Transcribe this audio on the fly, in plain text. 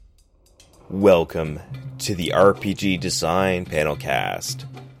Welcome to the RPG Design Panelcast.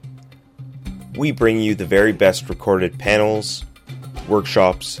 We bring you the very best recorded panels,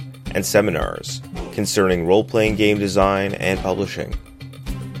 workshops, and seminars concerning role-playing game design and publishing.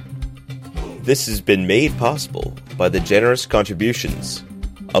 This has been made possible by the generous contributions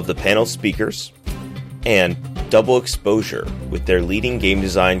of the panel speakers and Double Exposure with their leading game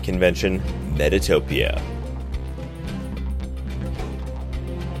design convention, Metatopia.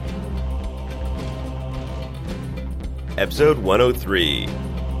 Episode 103,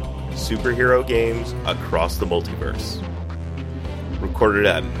 Superhero Games Across the Multiverse. Recorded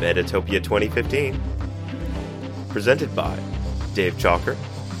at Metatopia 2015. Presented by Dave Chalker,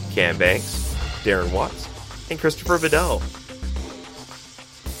 Cam Banks, Darren Watts, and Christopher Vidal.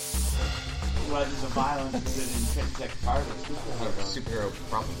 Legends of Violence is an intrinsic part of superhero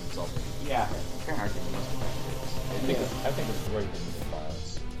problem solving. Yeah. Kind of hard to I think it's great with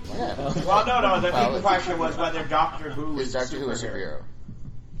violence. Yeah. Well, no. The big question was whether Doctor Who Is Doctor Who a superhero?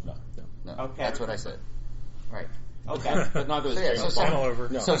 No. No. Okay. That's what I said. Right. Okay. But not So, yeah,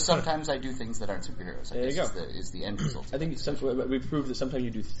 over. so sometimes I do things that aren't superheroes. I There you guess go. Is the end result. I think we've proved that sometimes you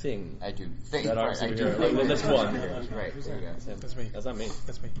do things. I do things. That aren't Right, I do superhero. things That's that aren't one. superheroes. Right. There you go. That's me. That's not me.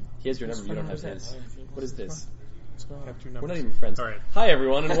 That's me. He has your number, you don't have his. What is this? I have two We're numbers. not even friends. All right. Hi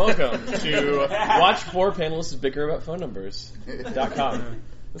everyone and welcome to Watch Four Panelists Bicker About Phone Numbers.com.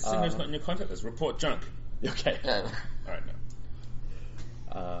 This singer's not in your contact list. Report junk. Okay. Yeah. Alright,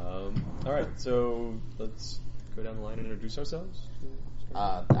 no. Alright, so let's go down the line and introduce ourselves.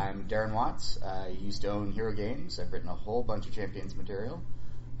 I'm Darren Watts. I used to own Hero Games. I've written a whole bunch of Champions material.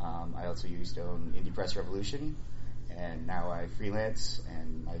 I also used to own Indie Press Revolution, and now I freelance.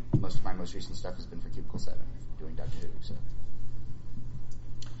 And most of my most recent stuff has been for Cubicle 7, doing Doctor Who. So.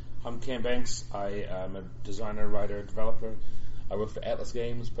 I'm Cam Banks. I am a designer, writer, developer. I work for Atlas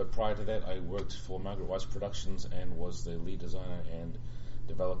Games, but prior to that I worked for Margaret Weiss Productions and was the lead designer and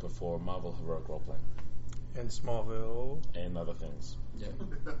developer for Marvel Heroic Roleplaying And Smallville. and other things. Yeah.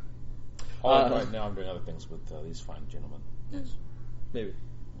 Right now I'm doing other things with these fine gentlemen. Yes. Maybe.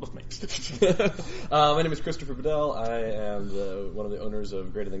 With me. My name is Christopher Vidal. I am one of the owners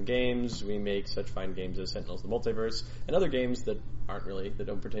of Greater Than Games. We make such fine games as Sentinels of the Multiverse and other games that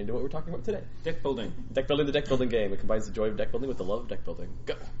don't pertain to what we're talking about today. Deck building. Deck building, the deck building game. It combines the joy of deck building with the love of deck building.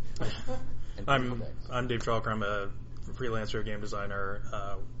 Go. And I'm Dave Chalker. I'm a freelancer game designer.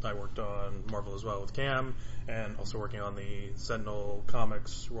 I worked on Marvel as well with Cam, and also working on the Sentinel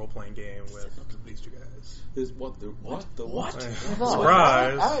Comics role-playing game with these two guys. There's what? The what? The what? Oh,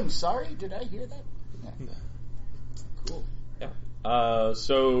 Surprise! I'm sorry. Did I hear that? Yeah. Cool. Yeah.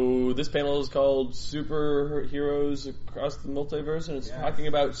 So this panel is called Superheroes Across the Multiverse, and it's talking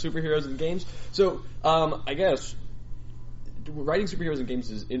about superheroes in games. So I guess writing superheroes in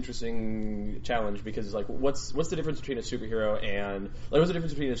games is an interesting challenge because, like, what's the difference between a superhero and what's the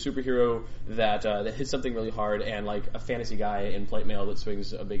difference between a superhero that hits something really hard and like a fantasy guy in plate mail that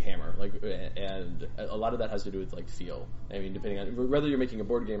swings a big hammer? And a lot of that has to do with like feel. I mean, depending on whether you're making a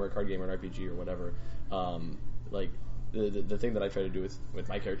board game or a card game or an RPG or whatever. The thing that I try to do with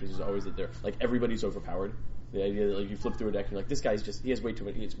my characters is always that they're like everybody's overpowered. The idea that like you flip through a deck and you're like, this guy's he has way too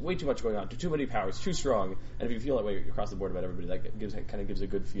much going on, too many powers, too strong. And if you feel that way across the board about everybody, that kind of gives a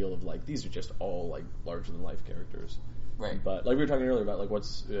good feel of like these are just all like larger than life characters. Right. But like we were talking earlier about like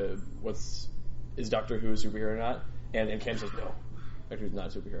is Doctor Who a superhero or not? And Ken says no, Doctor Who's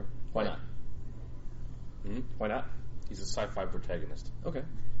not a superhero. Why not? Why not? He's a sci-fi protagonist. Okay.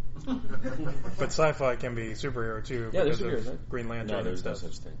 But sci-fi can be superhero too. Yeah, because they're superheroes, of right? Green Lantern No, and there's no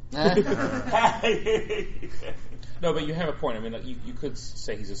stuff. such thing. No, but you have a point. I mean, like, you could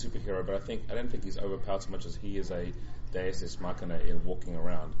say he's a superhero, but I don't think he's overpowered so much as he is a Deus Ex Machina in walking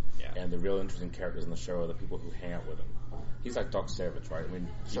around. Yeah. And the real interesting characters in the show are the people who hang out with him. He's like Doc Savage, right? I mean,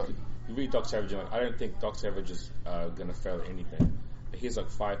 Sure. you read Doc Savage, and like, I don't think Doc Savage is going to fail at anything. But he has like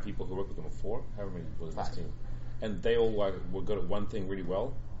 5 people who work with him, or 4, however many people in his 5. team, and they all like were good at one thing really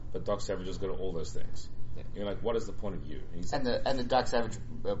well, but Doc Savage is good at all those things. You're like, what is the point of you? He's And the Doc Savage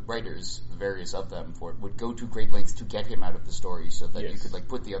writers, the various of them, for it, would go to great lengths to get him out of the story, so that you Yes. could like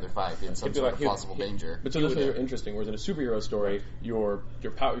put the other 5 in some It'd be sort like of he'd- plausible danger. But so those are interesting. Whereas in a superhero story, your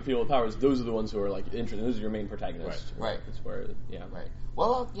people with powers, those are the ones who are like interesting. Those are your main protagonists. Right. That's where, yeah. Right.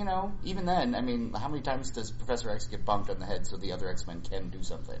 Well, even then, I mean, how many times does Professor X get bonked on the head so the other X-Men can do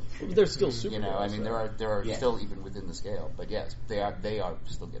something? They're still superheroes. I mean, there are still even within the scale, but yes, they are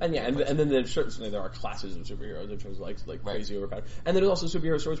still getting. And then there's certainly there are classes of superheroes in terms of like crazy overpowered. And then there's also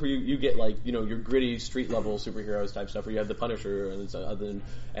superhero stories where you get like your gritty street level superheroes type stuff where you have the Punisher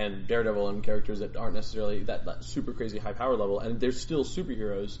and Daredevil and characters that aren't necessarily that super crazy high power level, and they're still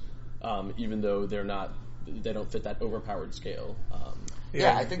superheroes. even though they don't fit that overpowered scale.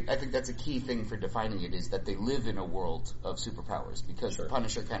 Yeah, I think that's a key thing for defining it, is that they live in a world of superpowers, because the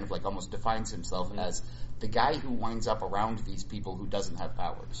Punisher kind of like almost defines himself as the guy who winds up around these people who doesn't have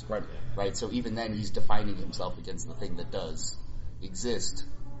powers. Right. So even then, he's defining himself against the thing that does exist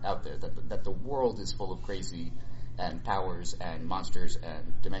out there. That the world is full of crazy and powers and monsters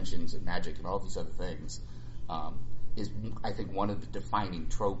and dimensions and magic and all these other things. Is, I think, one of the defining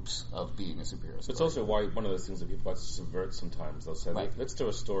tropes of being a superhero story. It's also why one of those things that people like to subvert sometimes. They'll say, let's do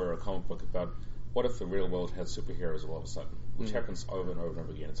a story or a comic book about what if the real world had superheroes all of a sudden, which happens over and over and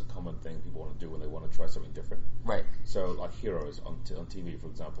over again. It's a common thing people want to do when they want to try something different. Right. So, like Heroes on TV, for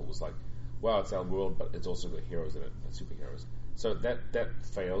example, was like, wow, it's our world, but it's also got heroes in it, and superheroes. So that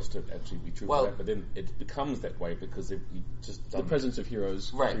fails to actually be true for that, but then it becomes that way because you just the presence of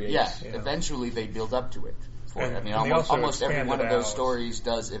heroes. Right. Creates, Eventually, they build up to it. And, I mean, almost every one of those stories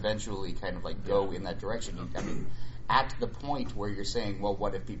does eventually kind of like go in that direction. I mean, at the point where you're saying, well,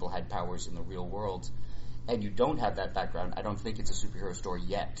 what if people had powers in the real world, and you don't have that background, I don't think it's a superhero story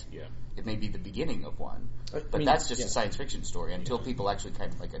yet. Yeah. It may be the beginning of one, but that's just a science fiction story until people actually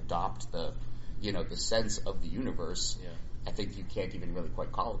kind of like adopt the sense of the universe. Yeah. I think you can't even really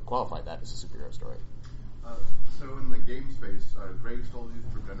quite qualify that as a superhero story. So in the game space, Greg stole used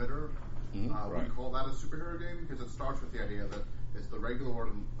Progenitor. We call that a superhero game because it starts with the idea that it's the regular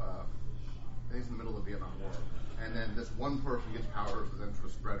world, I think it's in the middle of the Vietnam War, and then this one person gets powers that then sort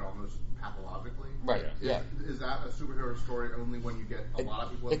of spread almost pathologically. Right. Is that a superhero story only when you get a lot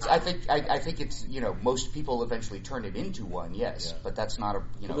of people? I think it's most people eventually turn it into one. Yes, but that's not a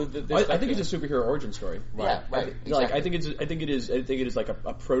I think it's a superhero origin story. Right. Exactly. Like I think it is like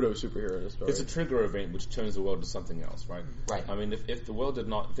a proto superhero story. It's a trigger event which turns the world into something else, right? Right. I mean, if the world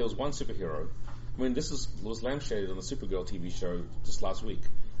if there was one superhero, I mean, this was lampshaded on the Supergirl TV show just last week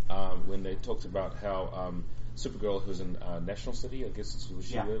when they talked about how Supergirl, who's in National City, I guess it's where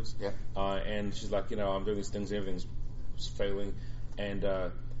she lives, and she's like, I'm doing these things, everything's failing, and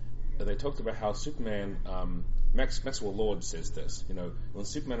they talked about how Superman, Maxwell Lord says this, when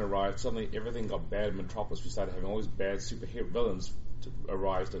Superman arrived, suddenly everything got bad in Metropolis. We started having all these bad superhero villains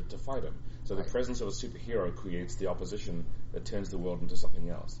arrive to fight him. So the presence of a superhero creates the opposition that turns the world into something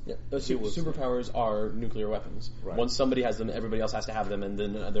else. Yeah, superpowers are nuclear weapons. Right. Once somebody has them, everybody else has to have them, and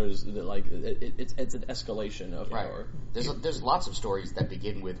then there's it's an escalation of power. There's lots of stories that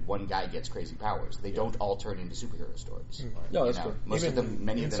begin with one guy gets crazy powers. They don't all turn into superhero stories. Right. No, that's true. Many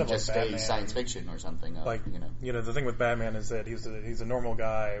of them just stay Batman, science fiction or something. The thing with Batman is that he's a normal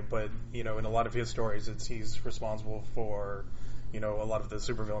guy, but in a lot of his stories, he's responsible for a lot of the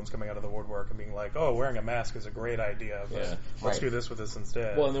supervillains coming out of the woodwork and being like, oh, wearing a mask is a great idea, but let's do this with this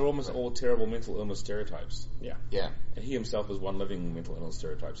instead. Well, and they're almost all terrible mental illness stereotypes. Yeah. And he himself is one living mental illness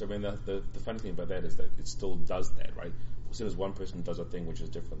stereotype. So, I mean, the funny thing about that is that it still does that, right? As soon as one person does a thing which is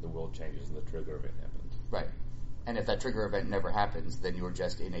different, the world changes and the trigger event happens. Right. And if that trigger event never happens, then you're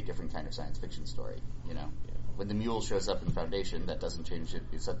just in a different kind of science fiction story, Yeah. When the mule shows up in Foundation, that doesn't change it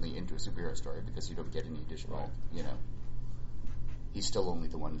suddenly into a superhero story because you don't get any additional, He's still only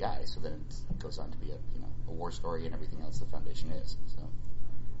the one guy, so then it goes on to be a war story and everything else the Foundation is. So,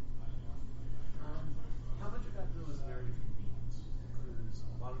 how much of that though is narrative convenience? Because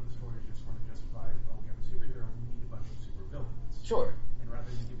a lot of the stories just want to justify, well, we have a superhero, we need a bunch of supervillains. Sure. And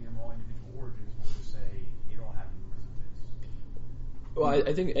rather than giving them all individual origins, we'll just say it all happened because of this. Well,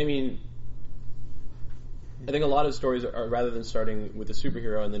 I think a lot of stories are rather than starting with a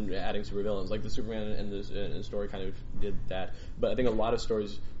superhero and then adding supervillains, like the Superman and the story kind of did that. But I think a lot of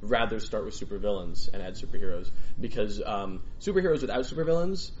stories rather start with supervillains and add superheroes because superheroes without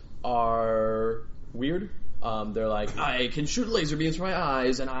supervillains are weird. They're like, I can shoot laser beams from my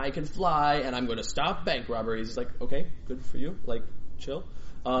eyes and I can fly and I'm going to stop bank robberies. It's like, okay, good for you. Like, chill.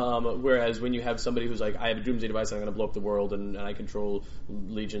 Whereas when you have somebody who's like, I have a doomsday device and I'm going to blow up the world and I control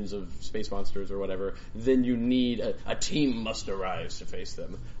legions of space monsters or whatever, then you need a team must arise to face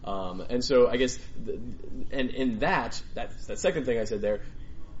them. And so I guess, and in that second thing I said there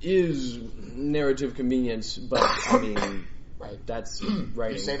is narrative convenience, but I mean, right. That's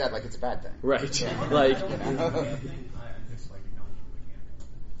writing. You say that like it's a bad thing. Right. Yeah. Like,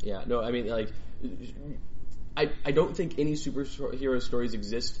 Yeah, no, I mean, like, I don't think any superhero stories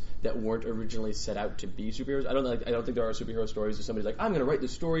exist that weren't originally set out to be superheroes. I don't think there are superhero stories where somebody's like, I'm going to write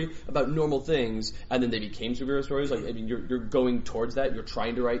this story about normal things, and then they became superhero stories. Like, I mean, you're going towards that. You're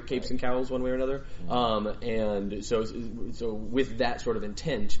trying to write capes and cowls one way or another. And so with that sort of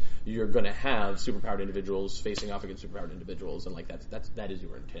intent, you're going to have superpowered individuals facing off against superpowered individuals, and like that is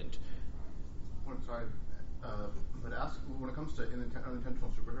your intent. So but when it comes to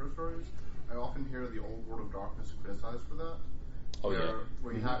unintentional superhero stories, I often hear the old World of Darkness criticized for that.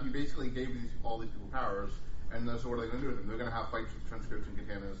 Where you basically gave all these people powers, and so what are they going to do with them? They're going to have fights with Trenchcoats and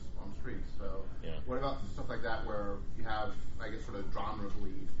katanas on the streets. So what about stuff like that where you have, I guess, sort of genres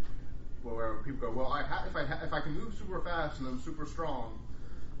lead, where people go, well, if I can move super fast and I'm super strong,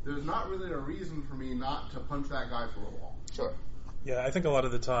 there's not really a reason for me not to punch that guy through a wall. Sure. Yeah, I think a lot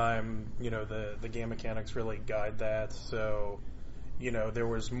of the time, the game mechanics really guide that. So, there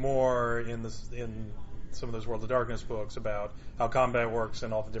was more in some of those World of Darkness books about how combat works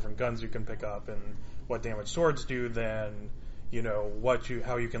and all the different guns you can pick up and what damage swords do than,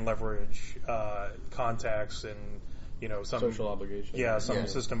 how you can leverage contacts and, some social obligation. Yeah, some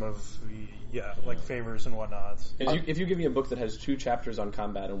system of like favors and whatnot. And if you give me a book that has 2 chapters on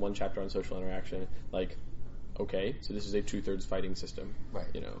combat and 1 chapter on social interaction, like, okay, so this is a 2/3 fighting system, right?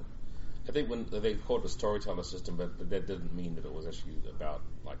 I think when they called it a storyteller system, but that didn't mean that it was actually about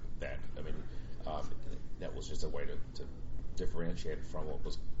like that. I mean, that was just a way to differentiate it from what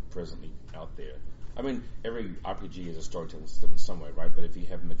was presently out there. I mean, every RPG is a storytelling system in some way, right? But if you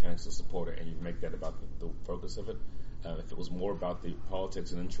have mechanics to support it and you make that about the focus of it, if it was more about the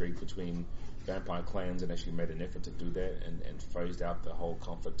politics and intrigue between vampire clans and actually made an effort to do that and phrased out the whole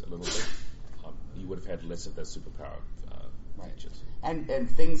conflict a little bit, you would have had less of that superpower features. And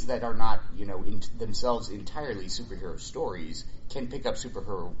things that are not, themselves entirely superhero stories can pick up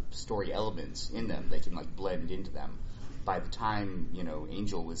superhero story elements in them. They can, blend into them. By the time,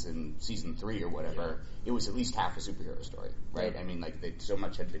 Angel was in season 3 or whatever, it was at least half a superhero story, right? I mean, so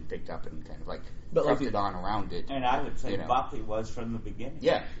much had been picked up and kind of, crafted on around it. And I would say Buffy was from the beginning.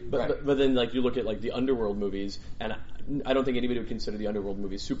 Yeah. But then, you look at, the Underworld movies, and I don't think anybody would consider the Underworld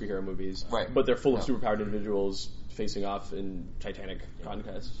movies superhero movies. Right. But they're full of superpowered individuals facing off in titanic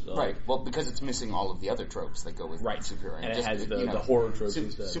contests. So right. Well, because it's missing all of the other tropes that go with superhero. And it has the horror tropes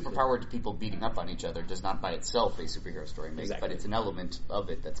instead. Superpowered people beating up on each other does not by itself a superhero story make, but it's an element of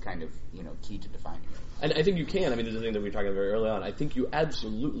it that's kind of, key to defining it. And I think you can. I mean, this is the thing that we were talking about very early on. I think you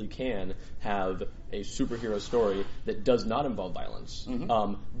absolutely can have a superhero story that does not involve violence.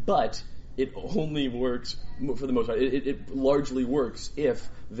 Mm-hmm. But it only works, for the most part, it largely works if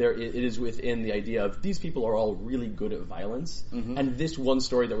it is within the idea of these people are all really good at violence, and this one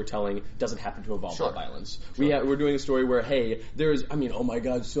story that we're telling doesn't happen to involve that violence. Sure. We're doing a story where, hey, oh my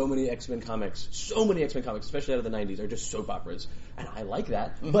god, so many X-Men comics, especially out of the 90s, are just soap operas. And I like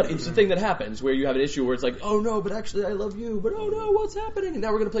that, but it's the thing that happens where you have an issue where it's like, oh no, but actually I love you, but oh no, what's happening? And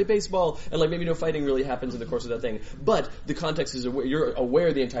now we're going to play baseball, and maybe no fighting really happens in the course of that thing. But the context is you're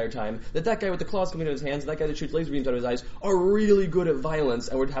aware the entire time that guy with the claws coming out of his hands, and that guy that shoots laser beams out of his eyes are really good at violence,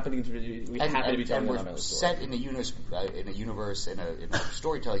 and we happen to be telling a violence story. Set in a universe, in a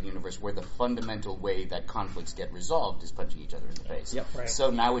storytelling universe where the fundamental way that conflicts get resolved is punching each other in the face. Yep. Right. So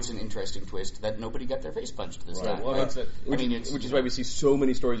now it's an interesting twist that nobody got their face punched this time. Well, which is why we see so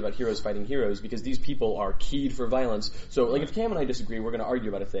many stories about heroes fighting heroes, because these people are keyed for violence. So, if Cam and I disagree, we're going to argue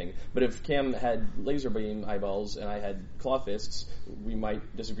about a thing. But if Cam had laser beam eyeballs and I had claw fists, we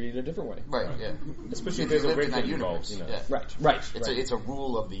might disagree in a different way. Right. Yeah. Especially if there's a great universe. Right. It's a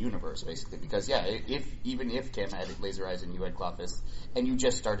rule of the universe, basically, because even if Cam had laser eyes and you had claw fists, and you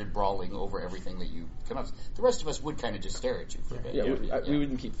just started brawling over everything that you come up, the rest of us would kind of just stare at you for a bit. We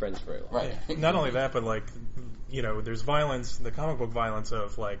wouldn't keep friends very long. Right. Not only that, but there's violence, the comic book violence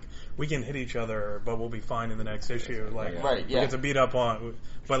of we can hit each other, but we'll be fine in the next issue. We get to beat up on,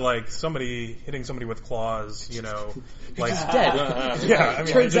 but somebody hitting somebody with claws, he's dead.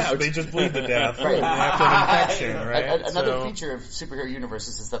 They just bleed to death after an infection, right? Another feature of superhero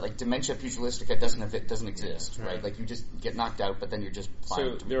universes is that dementia pugilistica doesn't exist, right? You just get knocked out, but then you're just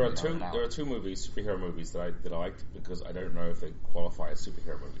fine. So there are two movies, superhero movies that I liked because I don't know if they qualify as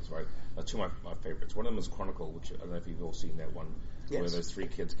superhero movies, right? Two of my favorites. One of them is Chronicle, which I don't know if you've all seen that one, where those 3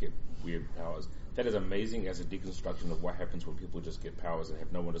 kids get weird powers. That is amazing as a deconstruction of what happens when people just get powers and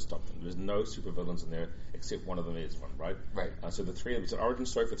have no one to stop them. There's no supervillains in there except one of them is one, right? Right. So it's an origin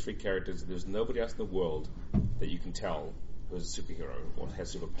story for 3 characters. There's nobody else in the world that you can tell who's a superhero or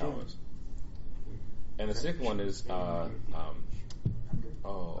has superpowers. And the second one is the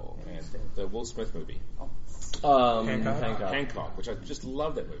Will Smith movie. Hancock, which I just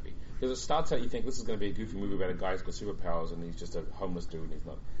love that movie. Because it starts out, you think this is going to be a goofy movie about a guy who's got superpowers and he's just a homeless dude and he's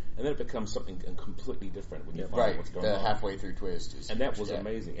not. And then it becomes something completely different when you find out what's going on. The halfway through twist. And that was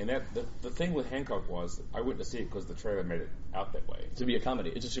amazing. And the thing with Hancock was, I went to see it because the trailer made it out that way. To be a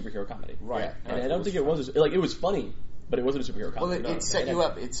comedy. It's a superhero comedy. Right. Yeah. And I don't think it was, it was funny, but it wasn't a superhero comedy. Well, it set you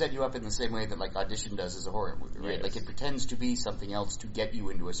up. It set you up in the same way that Audition does as a horror movie, right? Yes. It pretends to be something else to get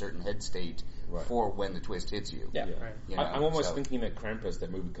you into a certain head state for when the twist hits you. Yeah. Right. You know, I'm almost so- thinking that Krampus,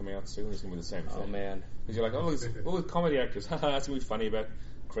 that movie coming out soon, is going to be the same thing. Oh man. Because you're like, oh, it's all the comedy actors. That's going to be funny about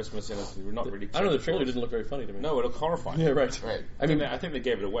Christmas, and it's not really. I don't know. The trailer didn't look very funny to me. No, it looked horrifying. Yeah, right. Right. I mean, I think they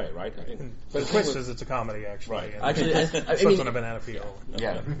gave it away, right? I think. But the twist is it's a comedy, actually. Right. And Actually, I it's mean- on a banana peel.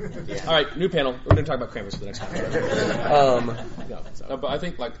 Yeah. All right, new panel. We're going to talk about Krampus for the next time. No, but I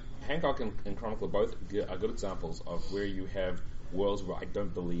think like Hancock and Chronicle both are good examples of where you have worlds where I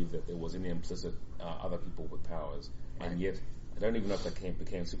don't believe that there was any implicit other people with powers, and yet I don't even know if they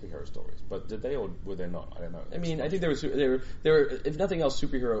became superhero stories. But did they or were they not? I don't know. I mean, I think there were, if nothing else,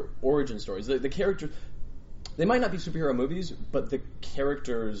 superhero origin stories. The characters, they might not be superhero movies, but the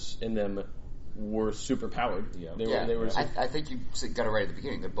characters in them were super powered. Yeah. They were. I think you got it right at the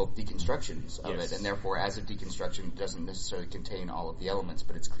beginning. They're both deconstructions of Yes. it, and therefore, as a deconstruction, it doesn't necessarily contain all of the elements,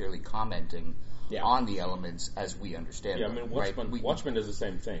 but it's clearly commenting on the elements as we understand Yeah, I them. mean, Watchmen does the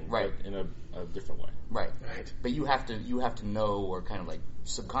same thing, Right. but in a different way. Right. But you have to know, or kind of like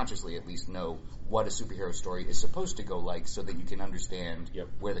subconsciously at least know, what a superhero story is supposed to go like, so that you can understand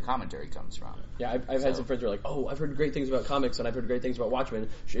where the commentary comes from. Yeah, I've had some friends who are like, oh, I've heard great things about comics, and I've heard great things about Watchmen.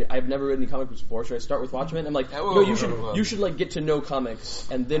 I've never read any comic books before. Should I start with Watchmen? I'm like, no, you should like get to know comics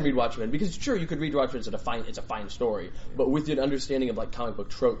and then read Watchmen, because sure, you could read Watchmen, it's a fine story, but with an understanding of like comic book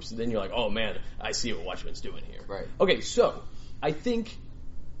tropes, then you're like, oh man, I see what Watchmen's doing here. Right. Okay, so I think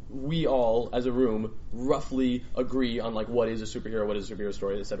we all, as a room, roughly agree on like what is a superhero, what is a superhero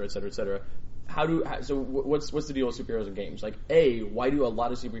story, et cetera, et cetera, et cetera. So what's the deal with superheroes in games? Like, why do a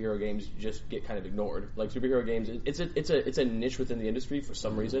lot of superhero games just get kind of ignored? Like superhero games, it's a niche within the industry for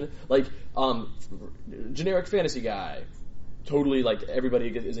some reason. Like, generic fantasy guy. Totally, like everybody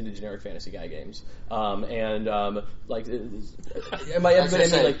is into generic fantasy guy games, like, am I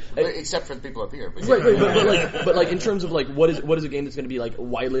like except for the people up here, but but like in terms of like what is a game that's going to be like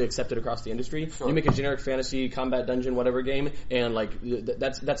widely accepted across the industry? Sure. You make a generic fantasy combat dungeon whatever game, and like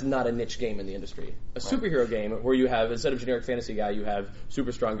that's not a niche game in the industry. A superhero game where you have, instead of generic fantasy guy, you have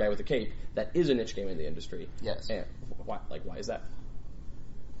super strong guy with a cape, that is a niche game in the industry. Yes. And why is that?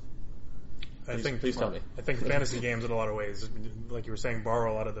 Please tell me. I think fantasy games, in a lot of ways, like you were saying,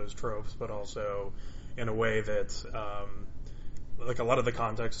 borrow a lot of those tropes, but also in a way that, like, a lot of the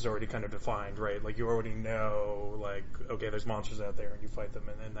context is already kind of defined, right? Like, you already know, like, okay, there's monsters out there and you fight them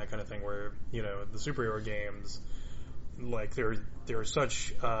and that kind of thing, where, you know, the superhero games, like, there are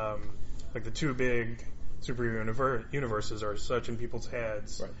such, like, the two big superhero universes are such in people's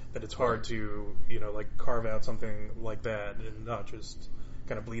heads that it's hard to, you know, like, carve out something like that and not just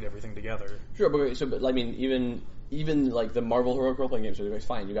kind of bleed everything together. Sure, but I mean, even like the Marvel heroic role playing games are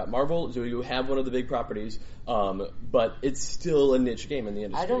fine. You got Marvel, so you have one of the big properties, but it's still a niche game in the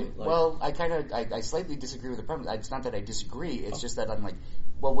industry. I slightly disagree with the premise. It's not that I disagree. It's just that I'm like,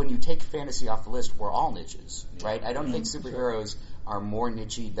 well, when you take fantasy off the list, we're all niches, right? I don't think superheroes are more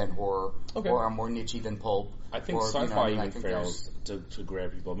niche than horror or are more niche than pulp. I think sci-fi even fails to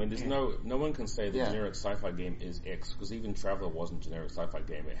grab people. I mean, there's no one can say the generic sci-fi game is X, because even Traveller wasn't a generic sci-fi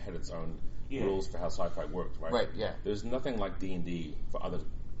game. It had its own rules for how sci-fi worked, right? Right, yeah. There's nothing like D&D for other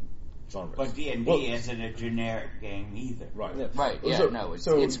genres. But D&D isn't a generic game either. Right. Yeah. Right, yeah,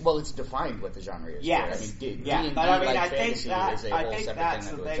 it's defined what the genre is. Yes. I mean, yeah, D&D, but I mean, like I think fantasy, that is a I whole think separate that's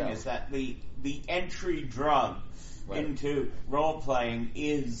thing the unto thing itself. is that the entry drug into role playing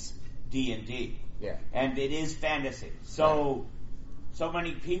is D&D. Yeah. And it is fantasy. So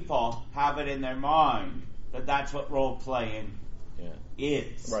many people have it in their mind that that's what role playing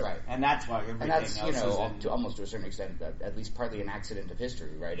is. Right. And that's why everything else is almost to a certain extent, at least partly an accident of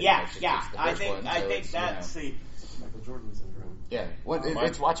history, right? Yeah, I think that's the Michael Jordan syndrome. Yeah, well,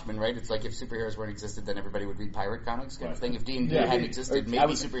 it's Watchmen, right? It's like if superheroes weren't existed, then everybody would read pirate comics kind of thing. If D&D hadn't existed,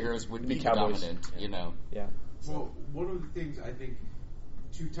 maybe superheroes would be dominant, you know? Yeah. Well, one of the things I think,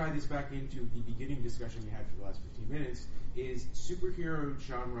 to tie this back into the beginning discussion we had for the last 15 minutes, is superhero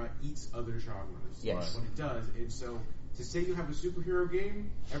genre eats other genres. Yes. What it does. And so, to say you have a superhero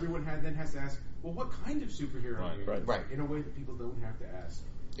game, everyone then has to ask, well, what kind of superhero game? Right. In a way that people don't have to ask.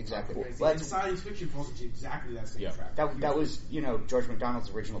 Exactly. And science fiction falls into exactly that same track. That was, George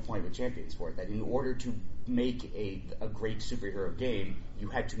McDonald's original point with Champion Sport, that in order to make a great superhero game, you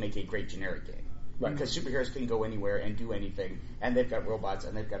had to make a great generic game. Right. Because superheroes can go anywhere and do anything, and they've got robots,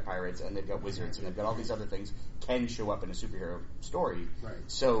 and they've got pirates, and they've got wizards, and they've got all these other things can show up in a superhero story. Right.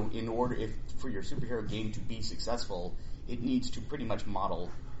 So for your superhero game to be successful, it needs to pretty much model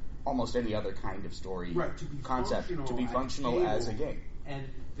almost any other kind of story concept to be functional as a game. And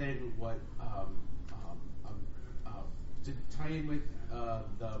then what to tie in with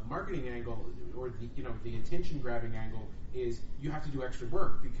the marketing angle or the attention grabbing angle is you have to do extra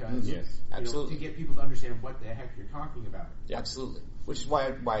work because absolutely. To get people to understand what the heck you're talking about. Yeah. Absolutely. Which is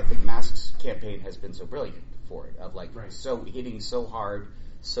why I think Mask's campaign has been so brilliant for it, of so hitting so hard,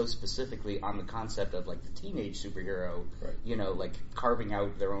 so specifically on the concept of like the teenage superhero, like carving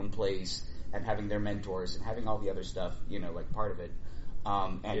out their own place and having their mentors and having all the other stuff, like part of it,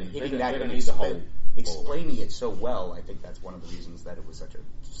 and hitting that and explaining it so well. I think that's one of the reasons that it was such a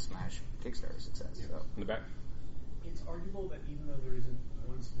smash Kickstarter success. Yeah. So. In the back. It's arguable that even though there isn't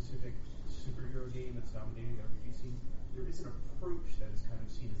one specific superhero game that's dominating the RPG scene, there is an approach that is kind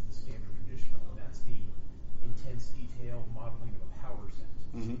of seen as the standard traditional, and that's the intense detail modeling of a power set.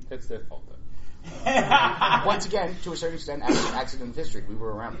 Mm-hmm. That's their fault, though. Once again, to a certain extent, accident of history. We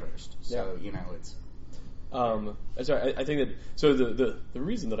were around first, so it's. Sorry, I think that the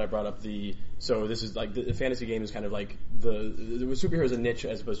reason that I brought up this is like the fantasy game is kind of like the superhero is a niche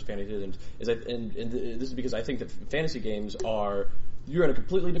as opposed to fantasy, and this is because I think that fantasy games you're in a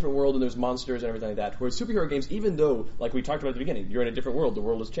completely different world and there's monsters and everything like that. Whereas superhero games, even though, like we talked about at the beginning, you're in a different world, the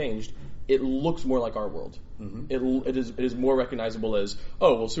world has changed, it looks more like our world. Mm-hmm. It is more recognizable as,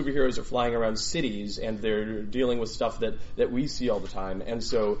 superheroes are flying around cities and they're dealing with stuff that we see all the time. And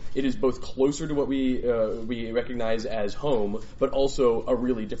so it is both closer to what we recognize as home, but also a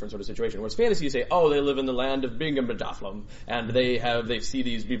really different sort of situation. Whereas fantasy, you say, they live in the land of Bingham Badaflam, and they see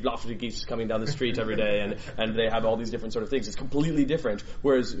these Biblofty geese coming down the street every day, and they have all these different sort of things. It's completely different.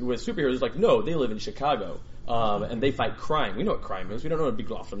 Whereas with superheroes, it's like, no, they live in Chicago. And they fight crime. We know what crime is. We don't know what big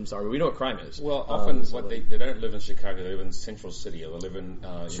Loflams are, but we know what crime is. Well, often they don't live in Chicago. They live in Central City, or they live in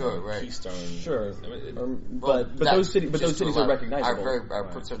Keystone. Sure, I mean, but those cities are recognizable.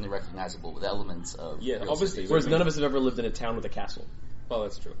 Are certainly recognizable with elements of obviously. Whereas none of us have ever lived in a town with a castle. Well,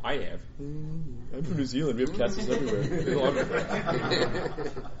 that's true. I have. I'm from New Zealand. We have castles everywhere.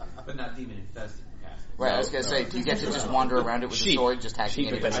 But not demon infested. Right, I was going to say, do you get to just wander around it with a sword, just hacking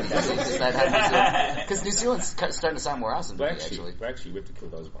it? Because New Zealand's starting to sound more awesome to me, actually. Actually, we have to kill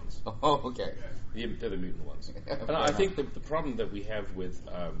those ones. Oh, okay. They're the mutant ones. And I think the problem that we have with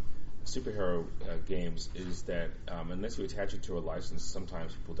superhero games is that unless you attach it to a license,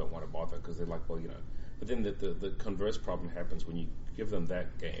 sometimes people don't want to bother because they're like, But then the converse problem happens when you give them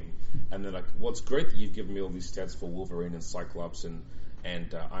that game, and they're like, well, it's great that you've given me all these stats for Wolverine and Cyclops and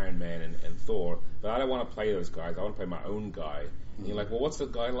Iron Man and Thor, but I don't want to play those guys. I want to play my own guy. And you're like, well, what's the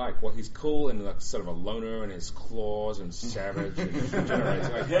guy like? Well, he's cool and like sort of a loner and his claws and savage and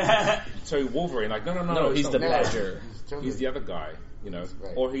degenerate. So Wolverine, like, no, he's the Badger. He's the other guy, right.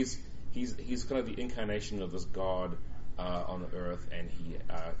 Or he's kind of the incarnation of this god on Earth, and he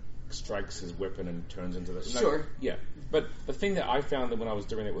strikes his weapon and turns into the sure. Yeah, but the thing that I found that when I was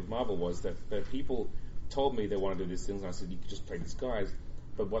doing it with Marvel was that people told me they want to do these things, and I said, you could just play these guys.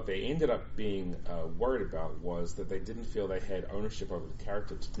 But what they ended up being worried about was that they didn't feel they had ownership over the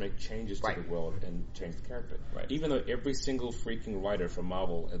character to make changes to the world and change the character. Right. Even though every single freaking writer from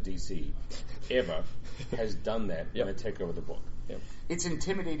Marvel and DC ever has done that when they take over the book. Yep. It's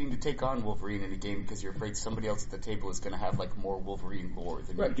intimidating to take on Wolverine in a game because you're afraid somebody else at the table is going to have like more Wolverine lore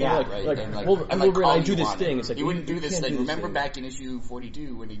than you do, right? And Wolverine, I do this thing. It's like, he wouldn't do this thing. Remember back in issue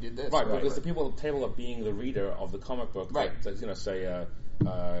 42 when he did this? Right, because the people at the table are being the reader of the comic book. Right. That, say,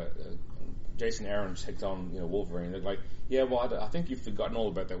 Jason Aaron takes on Wolverine. They're like, I think you've forgotten all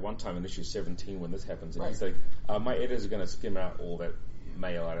about that one time in issue 17 when this happens. And he's like, my editors are going to skim out all that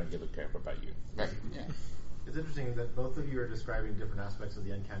mail. I don't give a crap about you. Right. Yeah. It's interesting that both of you are describing different aspects of the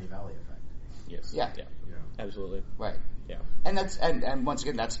Uncanny Valley effect. Yes. Yeah. Absolutely. Right. Yeah. And that's and once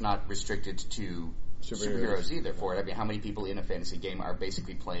again, that's not restricted to superheroes either. For it, I mean, how many people in a fantasy game are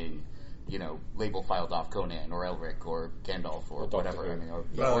basically playing, label filed off Conan or Elric or Gandalf or whatever,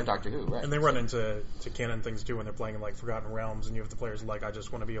 or Doctor Who, right? And they run into canon things too when they're playing in like Forgotten Realms, and you have the players like, I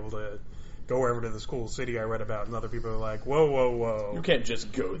just want to be able to go over to this cool city I read about, and other people are like, whoa. You can't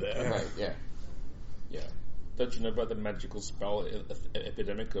just go there. Right. Yeah. Yeah. Don't you know about the magical spell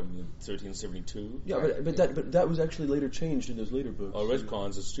epidemic of 1372? Yeah, but that was actually later changed in those later books. Oh,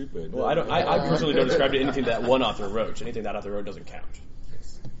 retcons are stupid. Well, I personally don't describe it anything that one author wrote. Anything that author wrote doesn't count.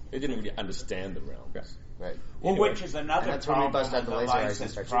 Yes. They didn't really understand the realm. Yes. Right. Well, which is another problem with the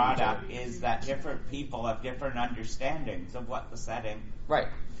licensed product is that different people have different understandings of what the setting. Right.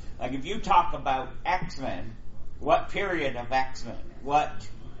 Like if you talk about X-Men, what period of X-Men? What?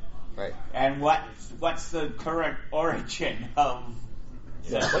 Right. And what's the current origin of?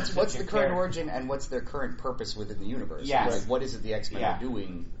 What's the current origin and what's their current purpose within the universe? Yes. Right. What is it the X-Men are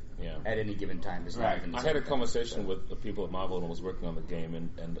doing at any given time? Is not even I had a conversation with the people at Marvel when I was working on the game,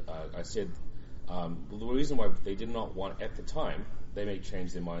 and I said, The reason why they did not want at the time, they may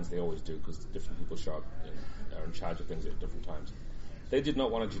change their minds, they always do, because different people show up and are in charge of things at different times. They did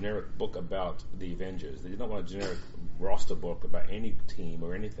not want a generic book about the Avengers. They did not want a generic roster book about any team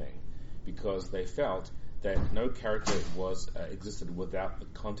or anything, because they felt that no character existed without the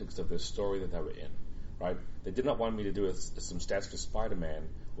context of their story that they were in. Right? They did not want me to do some stats for Spider-Man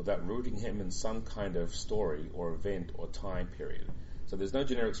without rooting him in some kind of story or event or time period. So there's no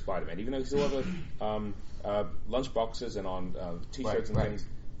generic Spider-Man, even though he's still have lunch boxes and on T-shirts and things.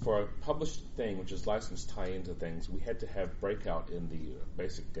 For a published thing, which is licensed tie-into things, we had to have Breakout in the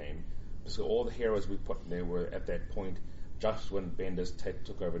basic game. So all the heroes we put in there were at that point just when Bendis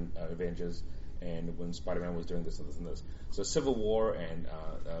took over Avengers and when Spider-Man was doing this and this and this. So Civil War and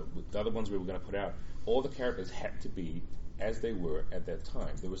the other ones we were going to put out, all the characters had to be as they were at that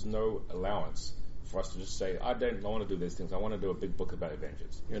time. There was no allowance for us to just say, I want to do these things. I want to do a big book about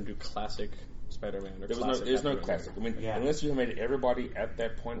Avengers. You're going to do classic Spider-Man or there's no classic. I mean, unless you made everybody at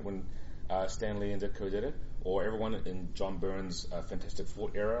that point when Stan Lee and Ditko did it, or everyone in John Byrne's Fantastic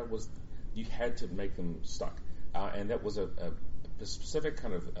Four era, you had to make them stuck. And that was a specific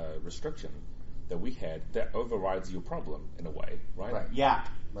kind of restriction that we had that overrides your problem in a way, right? Yeah.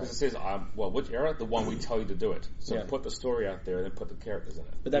 Because it says, which era? The one we tell you to do it. So put the story out there and then put the characters in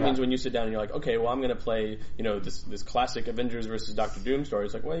it. But that means when you sit down and you're like, okay, well, I'm going to play, this classic Avengers versus Doctor Doom story.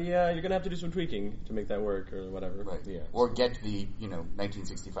 It's like, well, yeah, you're going to have to do some tweaking to make that work or whatever. Right. Yeah. Or get the,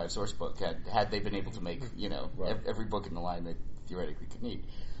 1965 source book. Had they been able to make, every book in the line they theoretically could need.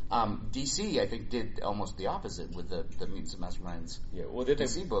 DC, I think, did almost the opposite with the Mutants and Masterminds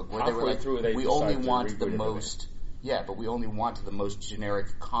DC book, where they were like, we only want the most... Yeah, but we only want the most generic,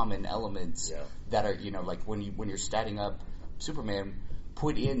 common elements that are, like when you're statting up Superman,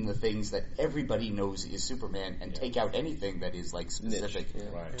 put in the things that everybody knows is Superman, and take out anything that is like specific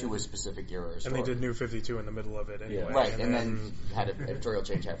to a specific era or story. And they did New 52 in the middle of it anyway. Right, and then had an editorial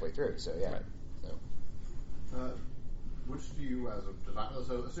change halfway through. So which do you, as a designer,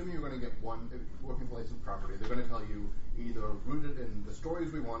 so assuming you're going to get one, working for licensed property, they're going to tell you either root it in the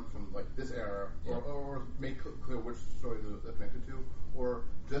stories we want from like this era, or make clear which stories they're connected to, or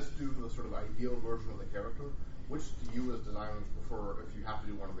just do the sort of ideal version of the character. Which do you as designers prefer if you have to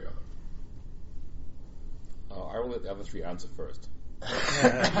do one or the other? I will let the other three answer first.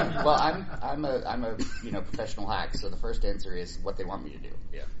 Well, I'm a professional hack, so the first answer is what they want me to do.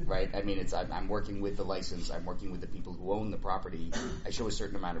 Yeah. Right. I mean, I'm working with the license. I'm working with the people who own the property. I show a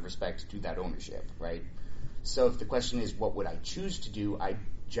certain amount of respect to that ownership. Right. So if the question is what would I choose to do, I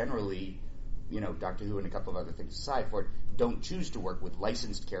generally, Doctor Who and a couple of other things aside for it, don't choose to work with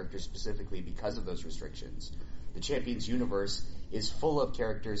licensed characters specifically because of those restrictions. The Champions universe is full of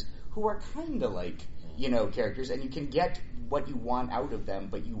characters who are kind of like characters, and you can get what you want out of them,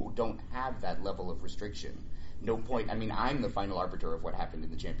 but you don't have that level of restriction. No point. I mean, I'm the final arbiter of what happened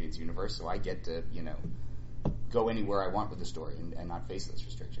in the Champions universe, so I get to, go anywhere I want with the story and not face those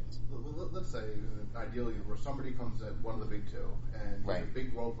restrictions. Let's say, ideally, where somebody comes at one of the big two, and a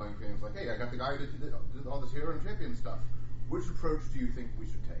big role-playing game is like, hey, I got the guy that did all this hero and champion stuff. Which approach do you think we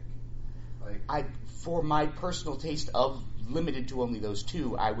should take? For my personal taste of limited to only those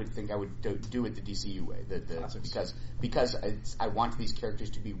two, I would think I would do it the DCU way, because I want these characters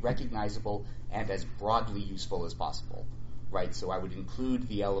to be recognizable and as broadly useful as possible, right? So I would include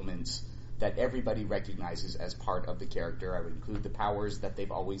the elements that everybody recognizes as part of the character. I would include the powers that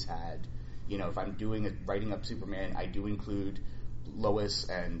they've always had. If I'm writing up Superman, I do include Lois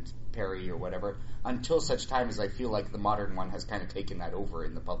and Perry or whatever, until such time as I feel like the modern one has kind of taken that over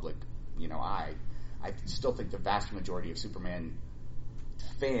in the public eye. I still think the vast majority of Superman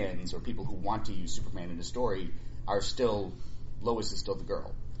fans or people who want to use Superman in a story are still, Lois is still the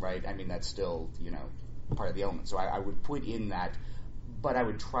girl, right? I mean, that's still, part of the element. So I would put in that, but I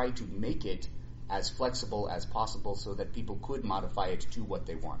would try to make it as flexible as possible so that people could modify it to what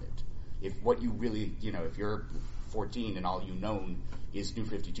they wanted. If what you really, if you're 14 and all you know is New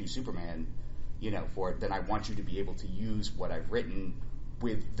 52 Superman, then I want you to be able to use what I've written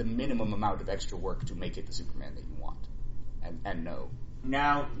with the minimum amount of extra work to make it the Superman that you want and know.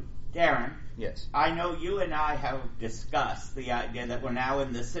 Now, Darren. Yes. I know you and I have discussed the idea that we're now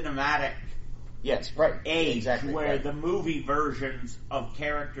in the cinematic age where the movie versions of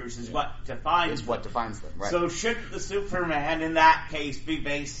characters is what defines them. Right. So shouldn't the Superman in that case be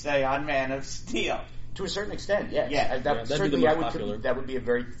based, say, on Man of Steel? To a certain extent, yes. That would be a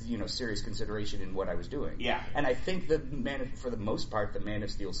very serious consideration in what I was doing. Yeah. And I think for the most part, the Man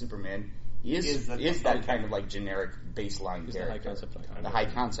of Steel Superman is that kind of like generic baseline character. The high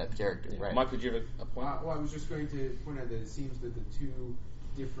concept character, right. Mike, would you have a point? Well, I was just going to point out that it seems that the two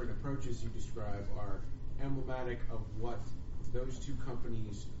different approaches you describe are emblematic of what those two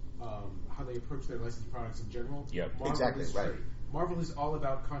companies, how they approach their licensed products in general. Yep. Exactly, right. Marvel is all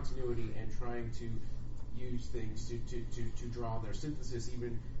about continuity and trying to use things to draw their synthesis,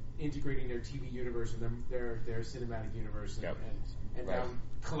 even integrating their TV universe and their cinematic universe, and now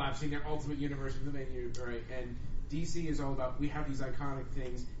collapsing their ultimate universe in the menu, right? And DC is all about, we have these iconic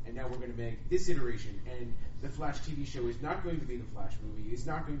things, and now we're going to make this iteration. And the Flash TV show is not going to be the Flash movie. It's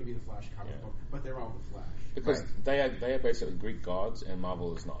not going to be the Flash comic book, but they're all the Flash. Because they are basically Greek gods, and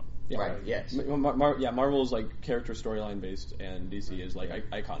Marvel is not. Yeah, right. Yes. Marvel is like character storyline based, and DC is like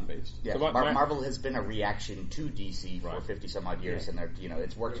icon based. Yeah. So Marvel has been a reaction to DC for 50 some odd years, and they're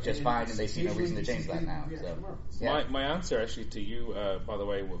it's worked just fine, and they see no reason to change that now. So. My answer actually to you, by the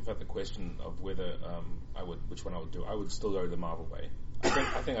way, without the question of whether which one I would do, I would still go the Marvel way.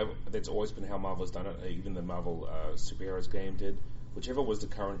 I think that's always been how Marvel's done it. Even the Marvel superheroes game did. Whichever was the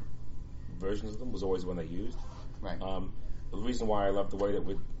current versions of them was always the one they used. Right. The reason why I love the way that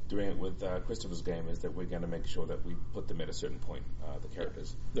we're doing it with Christopher's game is that we're going to make sure that we put them at a certain point, the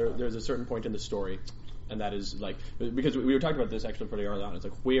characters. There's a certain point in the story, and that is like, because we were talking about this actually pretty early on. It's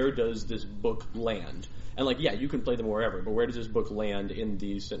like, where does this book land? And like, yeah, you can play them wherever, but where does this book land in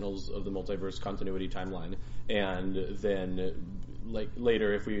the Sentinels of the Multiverse continuity timeline? And then, like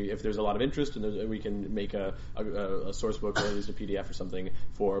later, if there's a lot of interest, and we can make a source book or at least a PDF or something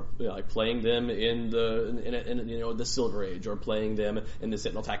for like playing them in the Silver Age, or playing them in the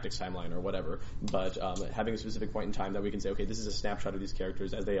Sentinel Tactics timeline or whatever. But having a specific point in time that we can say, okay, this is a snapshot of these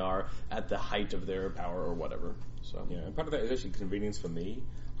characters as they are at the height of their power or whatever. So yeah, and part of that is actually convenience for me.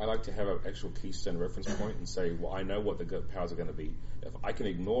 I like to have an actual keystone reference point and say, well, I know what the powers are going to be. If I can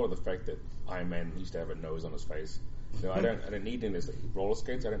ignore the fact that Iron Man used to have a nose on his face, I don't need him as roller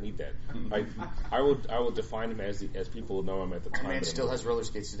skates. I don't need that. I will define him as people know him at the time. Iron Man still has roller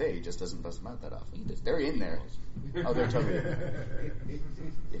skates today. He just doesn't bust them out that often. They're in there. Oh, they're totally in there.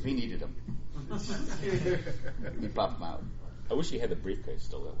 If he needed them, he'd pop them out. I wish he had the briefcase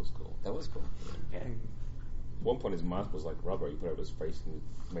still. That was cool. That was cool. Yeah. At one point, his mask was like rubber. You put it over his face and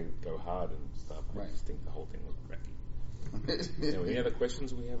made it go hard and stuff. I just think the whole thing was wacky. Any other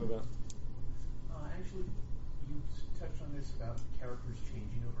questions we have about? Actually, you touched on this about characters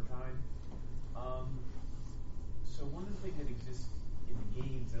changing over time. So one of the things that exists in the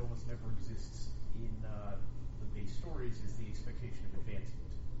games that almost never exists in the base stories is the expectation of advancement.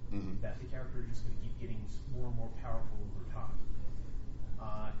 Mm-hmm. That the character is just going to keep getting more and more powerful over time.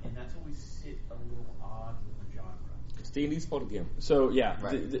 And that's always sit a little odd with the genre. It's D&D's fault again. So yeah,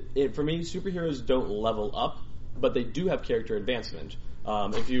 for me, superheroes don't level up, but they do have character advancement.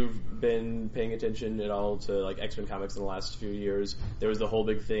 If you've been paying attention at all to like X-Men comics in the last few years, there was the whole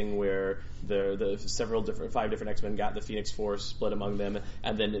big thing where the five different X-Men got the Phoenix Force split among them,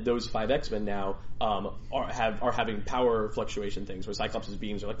 and then those 5 X-Men now are having power fluctuation things where Cyclops'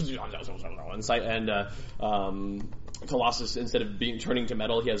 beams are like and Colossus, instead of turning to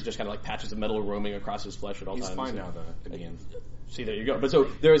metal, he has just kind of like patches of metal roaming across his flesh at all times. He's fine now, though. Again, see, there you go. But so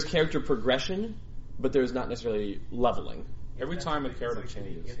there is character progression, but there is not necessarily leveling. Every time a character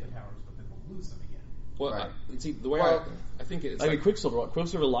changes, get the powers, but then they'll lose them again. Well, see, the way I think it's like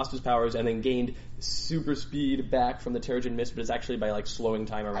Quicksilver lost his powers and then gained super speed back from the Terrigen Mist, but it's actually by like slowing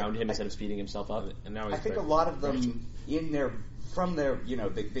time around him instead of speeding himself up. And now I think a lot of them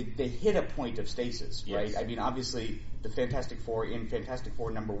they hit a point of stasis, right? Yes. I mean, obviously, the Fantastic Four in Fantastic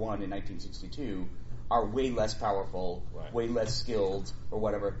Four #1 in 1962 are way less powerful, way less skilled, or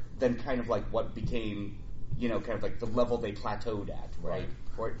whatever, than kind of like what became, kind of like the level they plateaued at, right?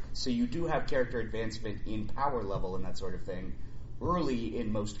 So you do have character advancement in power level and that sort of thing early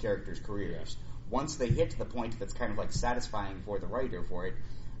in most characters' careers. Once they hit the point that's kind of like satisfying for the writer for it,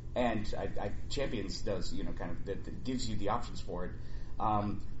 and Champions does, kind of that gives you the options for it.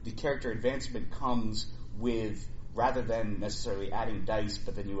 The character advancement comes with, rather than necessarily adding dice,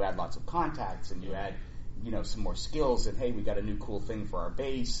 but then you add lots of contacts and you add, some more skills, and hey, we got a new cool thing for our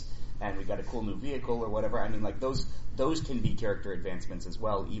base, and we got a cool new vehicle or whatever. I mean, like those can be character advancements as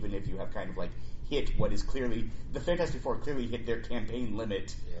well, even if you have kind of like hit what is clearly, the Fantastic Four clearly hit their campaign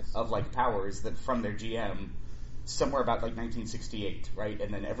limit of like powers that from their GM somewhere about like 1968, right?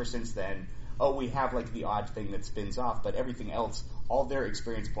 And then ever since then, we have like the odd thing that spins off, but everything else all their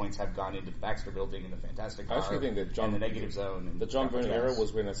experience points have gone into the Baxter Building and the Fantastic Car. I actually think that and the Negative Zone. And the John Byrne era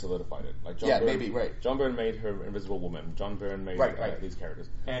was when it solidified it. Like John Byrne, John Byrne made her Invisible Woman. John Byrne made these characters.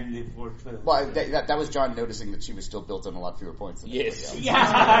 And it worked for that was John noticing that she was still built on a lot fewer points than yes. So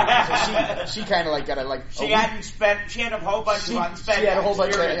she kind of got a She had a whole bunch of unspent. She had a whole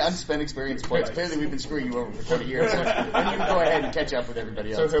bunch of unspent experience points. Right. Clearly, we've been screwing you over for 20 years. And you can go ahead and catch up with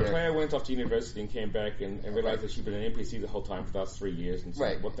everybody else. So her player went off to university and came back and realized that she'd been an NPC the whole time for the last 3 years and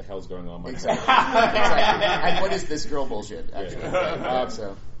said, what the hell's going on? Exactly. And what is this girl bullshit,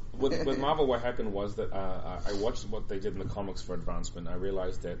 actually? With Marvel, what happened was that I watched what they did in the comics for Advancement. I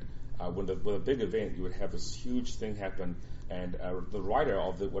realized that with a big event, you would have this huge thing happen, and the writer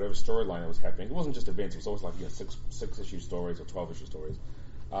of whatever storyline that was happening, it wasn't just events, it was always like 6-issue stories or 12-issue stories,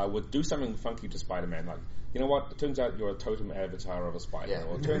 would do something funky to Spider-Man, like, you know what, it turns out you're a totem avatar of a spider,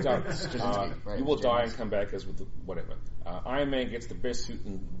 or it turns out you will die and come back as with whatever. Iron Man gets the best suit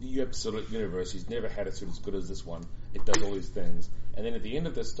in the absolute universe. He's never had a suit as good as this one. It does all these things. And then at the end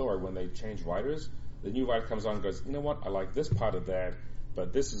of this story, when they change writers, the new writer comes on and goes, you know what, I like this part of that,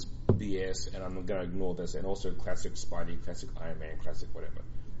 but this is BS, and I'm going to ignore this. And also classic Spidey, classic Iron Man, classic whatever.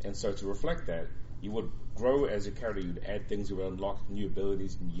 And so to reflect that, you would grow as a character. You'd add things, you would unlock new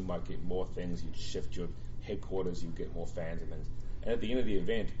abilities, and you might get more things. You'd shift your headquarters, you'd get more fans and things. And at the end of the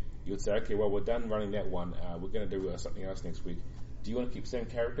event, you would say, okay, well, we're done running that one. We're going to do something else next week. Do you want to keep same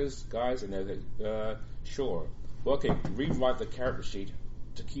characters, guys? And they're like, sure. Well, okay, rewrite the character sheet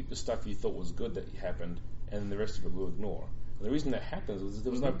to keep the stuff you thought was good that happened, and then the rest of it we'll ignore. And the reason that happens is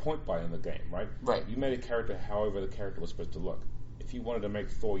there was no point buy in the game, right? Right. You made a character however the character was supposed to look. If you wanted to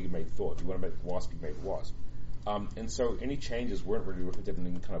make Thor, you made Thor. If you wanted to make Wasp, you made Wasp. And so any changes weren't really reflected in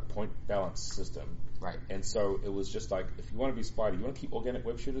any kind of point balance system. Right. And so it was just like, if you want to be Spidey, you want to keep organic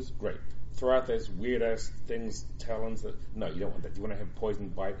web shooters? Great. Throw out those weird-ass things, talons. No, you don't want that. You want to have poison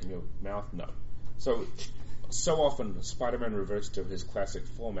bite in your mouth? No. So often, Spider-Man reverts to his classic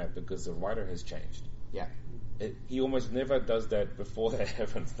format because the writer has changed. Yeah. He almost never does that before that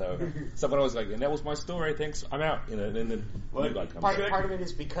happens, though. Someone always like, and that was my story, thanks, I'm out. And then part of it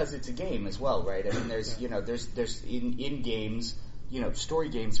is because it's a game as well, right? I mean, there's in games, story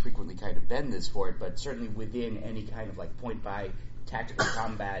games frequently kind of bend this for it, but certainly within any kind of like point by tactical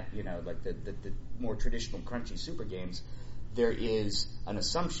combat, like the more traditional crunchy super games, there is an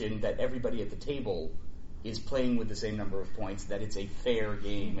assumption that everybody at the table is playing with the same number of points, that it's a fair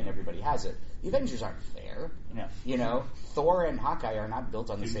game and everybody has it. The Avengers aren't fair. No. Thor and Hawkeye are not built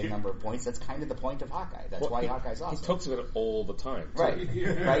on the same number of points. That's kind of the point of Hawkeye. That's why Hawkeye's awesome. He talks about it all the time. Right.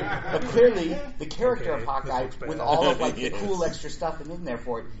 But clearly, the character of Hawkeye, with all of like the cool extra stuff and in there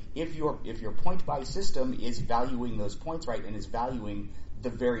for it, if your point buy system is valuing those points right and is valuing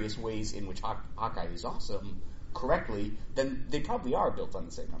the various ways in which Hawkeye is awesome correctly, then they probably are built on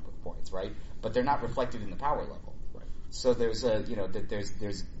the same number of points, right? But they're not reflected in the power level. Right. So there's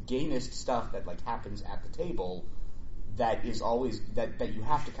there's gamist stuff that like happens at the table that is always that you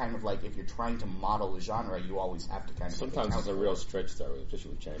have to kind of like, if you're trying to model a genre, you always have to kind of sometimes it's a real stretch though,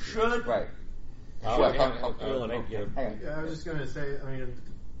 especially with champions. Should right. I was just going to say, I mean,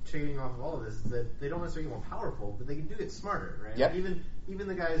 shading off of all of this, is that they don't necessarily get more powerful, but they can do it smarter, right? Yep. Even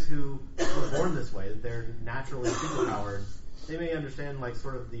the guys who were born this way, that they're naturally superpowered, they may understand like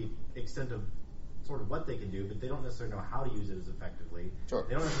sort of the extent of sort of what they can do, but they don't necessarily know how to use it as effectively. Sure.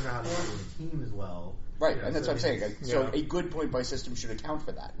 They don't necessarily know how to use it in a team as well. Right, and that's what I'm saying. So a good point buy system should account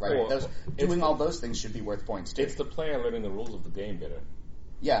for that, right? Doing all those things should be worth points too. It's the player learning the rules of the game better.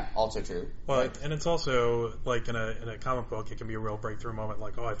 Yeah, also true. Well, right. And it's also like in a comic book, it can be a real breakthrough moment.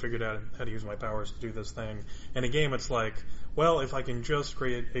 Like, I figured out how to use my powers to do this thing. In a game, it's like, well, if I can just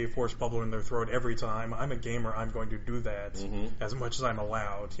create a force bubble in their throat every time, I'm a gamer. I'm going to do that as much as I'm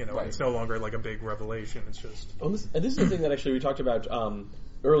allowed. Right. It's no longer like a big revelation. It's just. And this is the thing that actually we talked about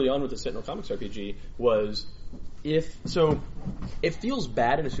early on with the Sentinel Comics RPG was. It feels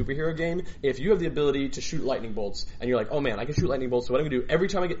bad in a superhero game if you have the ability to shoot lightning bolts and you're like, oh man, I can shoot lightning bolts, so what I'm going to do every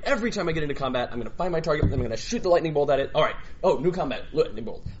time I get into combat, I'm going to find my target and I'm going to shoot the lightning bolt at it. Alright, new combat, lightning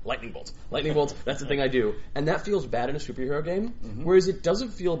bolt, that's the thing I do. And that feels bad in a superhero game, whereas it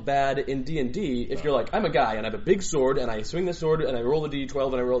doesn't feel bad in D&D if you're like, I'm a guy and I have a big sword and I swing the sword and I roll a D12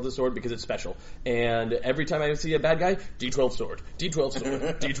 and I roll the sword because it's special. And every time I see a bad guy, D12 sword,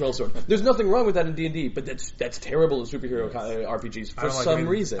 D12 sword. There's nothing wrong with that in D&D, but that's terrible in superhero RPGs for some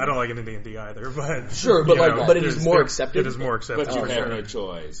reason. I don't like it in D&D either, but sure, but it is more accepted. It is more accepted. But you have no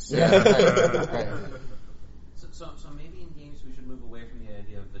choice. So maybe in games we should move away from the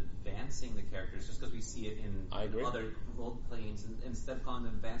idea of advanced enhancing the characters just because we see it in other role plays. And instead of calling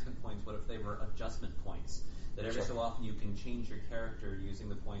them advancement points, what if they were adjustment points? That every so often you can change your character using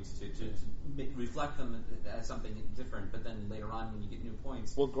the points to reflect them as something different, but then later on when you get new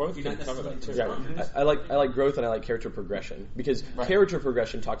points, well, growth can cover that too. I like growth and I like character progression because character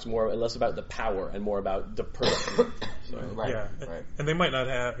progression talks more or less about the power and more about the person. And they might not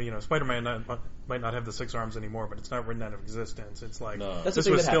have, Spider-Man might not have the 6 arms anymore, but it's not written out of existence. It's like this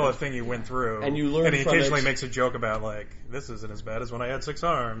was still a thing you went through, and you learn. And he occasionally makes a joke about like this isn't as bad as when I had 6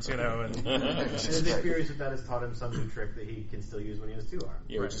 arms, And his experience with that has taught him some new trick that he can still use when he has 2 arms.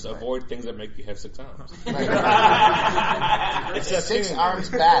 Yeah, which is avoid things that make you have 6 arms. It's 6 arms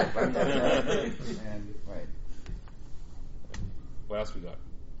bad. Right. What else we got?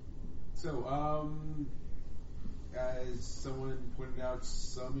 So, as someone pointed out,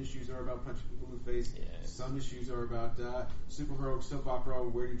 some issues are about punching people in the face. Yeah. Some issues are about superhero, soap opera.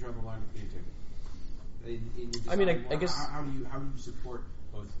 Where do you draw the line with creativity? I guess how do you support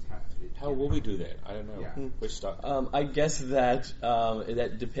both? How will we do that? I don't know. Yeah. Which stuff? I guess that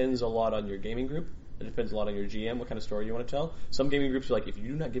that depends a lot on your gaming group. It depends a lot on your GM, what kind of story you want to tell. Some gaming groups are like, if you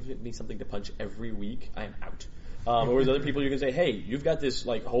do not give me something to punch every week, I am out. Whereas other people, you can say, hey, you've got this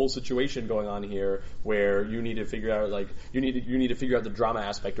like whole situation going on here where you need to figure out you need to figure out the drama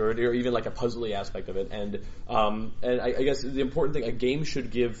aspect or even like a puzzly aspect of it. And I guess the important thing, a game should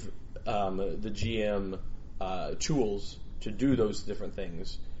give the GM tools to do those different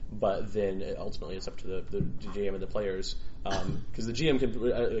things. But then ultimately it's up to the GM and the players because the GM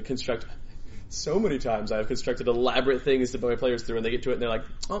can construct. So many times I've constructed elaborate things to put my players through, and they get to it and they're like,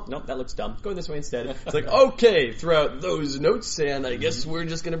 oh, no, that looks dumb. Go this way instead. It's like, okay, throw out those notes, and I guess we're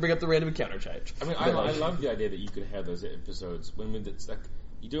just going to bring up the random encounter type. I mean, I love the idea that you could have those episodes when it's like,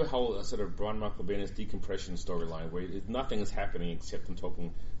 you do a whole sort of Brian Michael Bendis decompression storyline where nothing is happening except them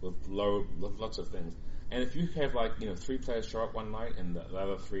talking with lots of things. And if you have 3 players show up one night and the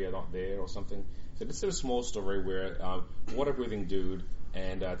other 3 are not there or something, so this is a small story where water breathing dude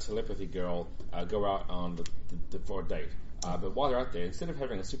and telepathy girl go out on for a date. But while they're out there, instead of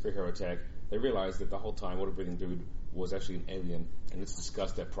having a superhero attack, they realize that the whole time water breathing dude was actually an alien, and let's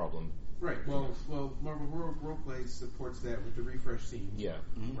discuss that problem. Right. Well, Marvel Roleplay supports that with the refresh scenes. Yeah.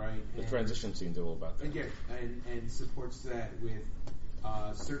 Mm-hmm. Right. The transition scenes are all about that. Yeah, and supports that with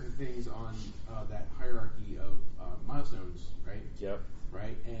certain things on that hierarchy of milestones. Right. Yep.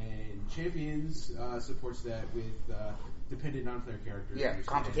 Right. And Champions supports that with dependent non-player characters. Yeah,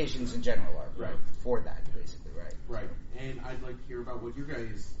 complications in general are for that, basically. Right. Right. And I'd like to hear about what your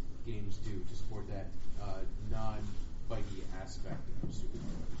guys' games do to support that non-fighty aspect of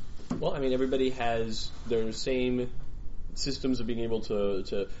superheroes. Well, I mean, everybody has their same systems of being able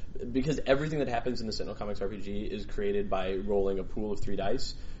to because everything that happens in the Sentinel Comics RPG is created by rolling a pool of 3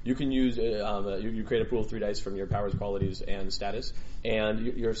 dice. You can use you create a pool of 3 dice from your powers, qualities, and status, and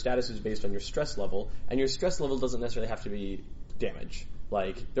your status is based on your stress level, and your stress level doesn't necessarily have to be damage.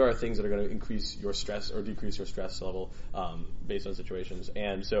 Like, there are things that are going to increase your stress or decrease your stress level based on situations.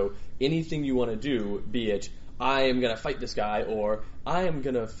 And so anything you want to do, be it I am going to fight this guy or I am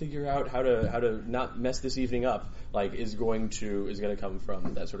going to figure out how to not mess this evening up, like is going to come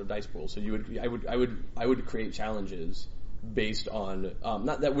from that sort of dice pool. So I would create challenges based on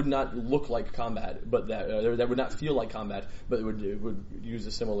that would not look like combat, but that would not feel like combat, but it would use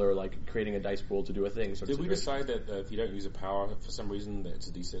a similar like creating a dice pool to do a thing. Did we decide that if you don't use a power for some reason, that it's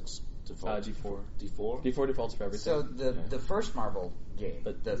a D6 default? D4 defaults for everything. So the first Marvel game,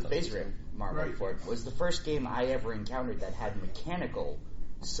 the Space Rim Marvel for it, was the first game I ever encountered that had mechanical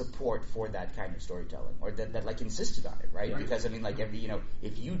support for that kind of storytelling, or that like insisted on it, right? Because I mean, like if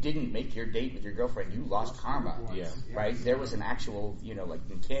you didn't make your date with your girlfriend, you lost karma, right? There was an actual like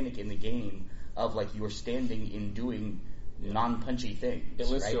mechanic in the game of like you were standing in doing non-punchy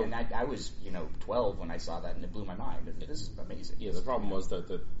things, right? And I was 12 when I saw that, and it blew my mind. This is amazing. Yeah, the problem was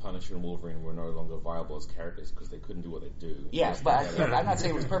that Punisher and Wolverine were no longer viable as characters because they couldn't do what they do. Yeah, but I'm not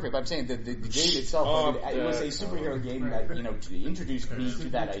saying it was perfect, but I'm saying that the game itself, it was a superhero game that introduced me to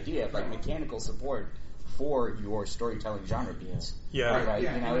that idea of like mechanical support for your storytelling genre beats. Yeah. Right?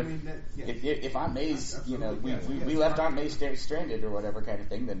 If Aunt May's, we left Aunt May stranded or whatever kind of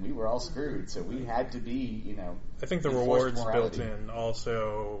thing, then we were all screwed. So we had to be, I think the rewards built in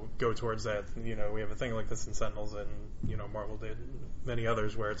also go towards that. We have a thing like this in Sentinels, and Marvel did many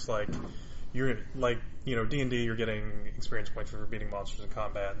others where it's like you're like D&D, you're getting experience points for beating monsters in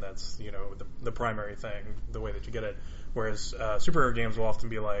combat, and that's the primary thing, the way that you get it. Whereas superhero games will often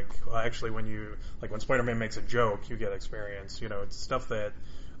be like, well, actually, when Spider-Man makes a joke, you get experience. It's stuff that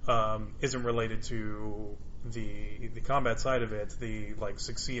isn't related to the combat side of it, the like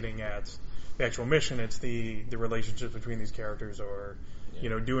succeeding at the actual mission. It's the relationships between these characters, or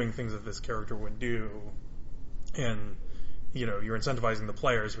doing things that this character would do, and you're incentivizing the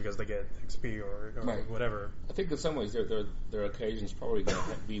players because they get XP or whatever. I think in some ways there are occasions probably going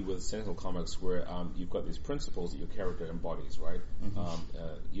to be with Sentinel comics where you've got these principles that your character embodies, right?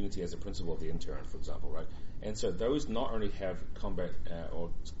 Unity as a principle of the intern, for example, right? And so those not only have combat or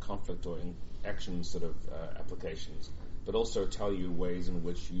conflict or action sort of applications, but also tell you ways in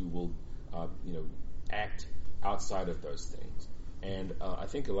which you will, act outside of those things. And I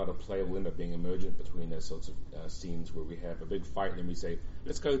think a lot of play will end up being emergent between those sorts of scenes where we have a big fight and then we say,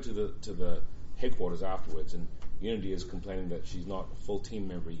 let's go to the headquarters afterwards. And Unity is complaining that she's not a full team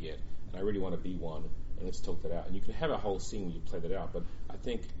member yet, and I really want to be one. And let's talk that out. And you can have a whole scene where you play that out, but I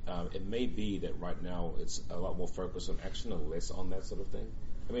think it may be that right now it's a lot more focused on action and less on that sort of thing.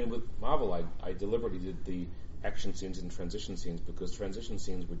 I mean, with Marvel, I deliberately did the action scenes and transition scenes because transition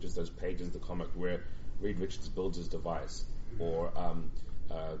scenes were just those pages of the comic where Reed Richards builds his device, or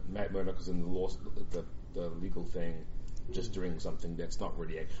Matt Murdock is in the legal thing just doing something that's not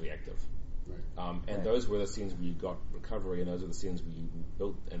really actually active. And those were the scenes where you got recovery, and those are the scenes where you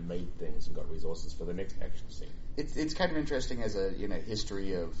built and made things and got resources for the next action scene. It's kind of interesting as a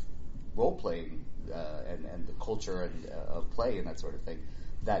history of role playing and the culture of play and that sort of thing,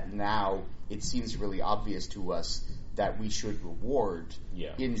 that now it seems really obvious to us that we should reward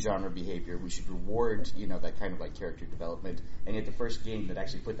in genre behavior. We should reward, that kind of like character development. And yet the first game that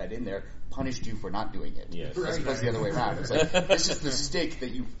actually put that in there punished you for not doing it. Yes. As opposed to the other way around. It's like, this is the stick that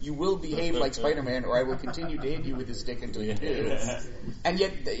you will behave like Spider-Man, or I will continue to hit you with this stick until you do. And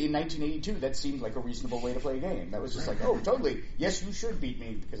yet in 1982, that seemed like a reasonable way to play a game. That was just like, oh, totally. Yes, you should beat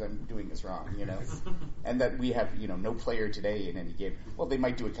me because I'm doing this wrong, And that we have, no player today in any game. Well, they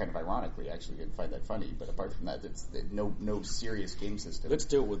might do it kind of ironically, actually, and find that funny. But apart from that, it's no serious game system. Let's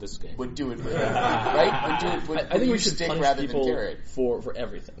do it with this game. Would do it with right? I think we should stick punish rather people than carrot. for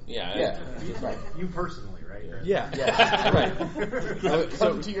everything. Yeah. Right. You personally, right? Yeah. Right.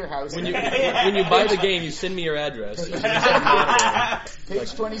 Come to your house. When you buy the game, you send me your address.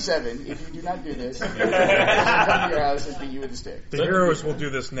 Page 27. If you do not do this, come to your house and beat you with a stick. The heroes will do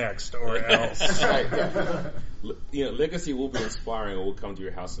this next, or else. Right. Yeah. Legacy will be inspiring, or will come to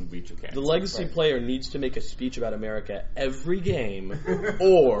your house and beat your cat. The Legacy player needs to make a speech about America every game,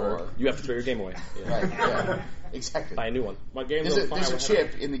 or you have to throw your game away. Right. Yeah. Exactly. Buy a new one. My game there's a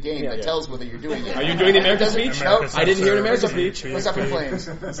chip in the game that tells whether you're doing it. Are you doing the American speech? Nope. I didn't hear an American speech. What's up in flames?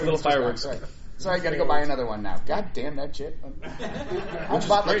 It's a little fireworks. Right. Sorry, I gotta go buy another one now. God damn that chip. I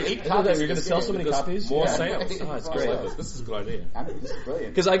bought like 8 copies. You're gonna sell so many copies? More sales. Oh, it's great. This is a good idea. This is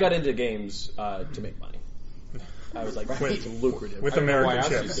brilliant. Because I got into games to make money. I was like, it's lucrative. With American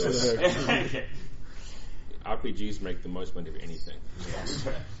chips. RPGs make the most money of anything.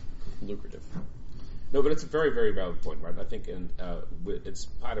 Lucrative. No, but it's a very, very valid point, right? I think it's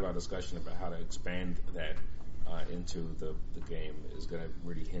part of our discussion about how to expand that into the game is going to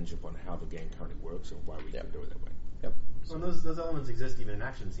really hinge upon how the game currently works and why we can do it that way. Yep. Well, those elements exist even in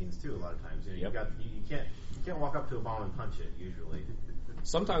action scenes too. A lot of times, you can't walk up to a bomb and punch it usually.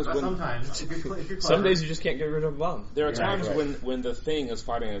 Sometimes some days you just can't get rid of a bomb. There are times when the Thing is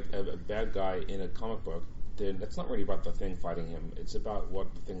fighting a bad guy in a comic book. Then it's not really about the Thing fighting him. It's about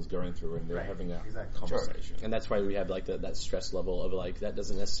what the Thing's going through, and they're having a conversation. And that's why we have like that stress level of like that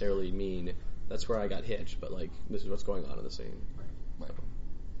doesn't necessarily mean that's where I got hitched, but like this is what's going on in the scene. Right.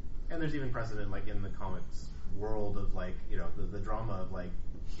 And there's even precedent like in the comics world of like the drama of like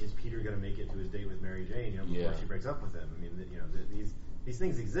is Peter going to make it to his date with Mary Jane before she breaks up with him? I mean these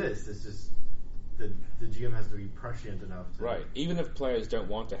things exist. It's just the GM has to be prescient enough to... Right. Even if players don't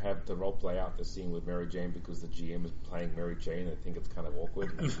want to have the role play out the scene with Mary Jane because the GM is playing Mary Jane, I think it's kind of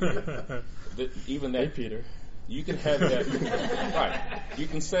awkward. Even that... Hey, Peter. You can have that... Right. You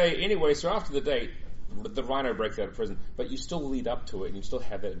can say, anyway, so after the date, the Rhino breaks out of prison, but you still lead up to it, and you still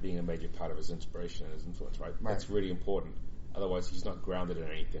have that being a major part of his inspiration and his influence, right? That's really important. Otherwise, he's not grounded in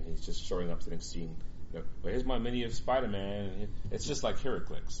anything. He's just showing up to the next scene. Well, here's my mini of Spider-Man. It's just like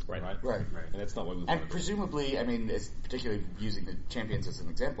HeroClix, right? Right. And that's not what we want. And presumably, I mean, particularly using the champions as an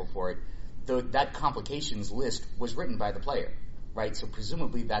example for it, that complications list was written by the player, right? So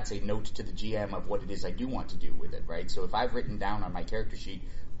presumably that's a note to the GM of what it is I do want to do with it, right? So if I've written down on my character sheet,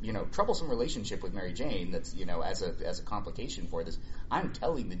 troublesome relationship with Mary Jane, that's, as a complication for this, I'm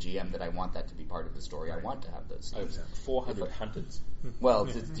telling the GM that I want that to be part of the story. I want to have those things. 400 hunters. Well,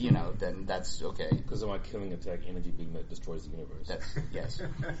 then that's okay. Because of my killing attack energy beam that destroys the universe. Yes.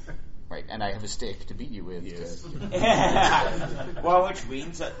 Right, and I have a stick to beat you with. Yes. Well, which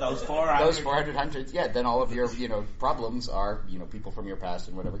means that those 400 hunters, then all of your problems are people from your past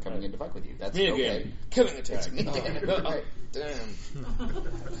and whatever coming in to fuck with you. That's me okay. Again. Killing attack. It's me again. Right. Damn.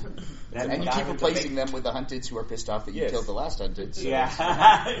 And you keep replacing them with the hunteds who are pissed off that you killed the last hunted. So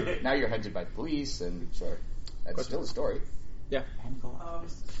now you're hunted by the police, and sure, that's still a story. Yeah.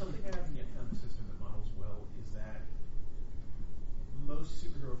 Something I haven't yet found a system that models well is that most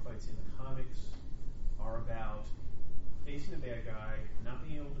superhero fights in the comics are about facing a bad guy, not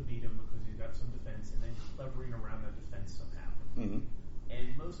being able to beat him because he's got some defense, and then clevering around that defense somehow. Mm-hmm.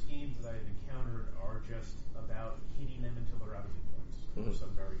 And most games that I've encountered are just about hitting them until they're out of hit points, or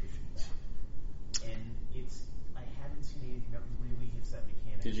some variation of that. And I haven't seen anything that really hits that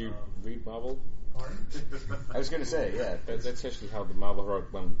mechanic. Did you read Marvel? Pardon? I was going to say, that's actually how the Marvel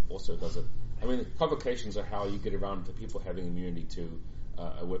Heroic one also does it. I mean, publications are how you get around the people having immunity to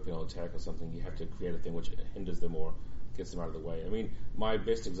a weapon or attack or something. You have to create a thing which hinders them or gets them out of the way. I mean, my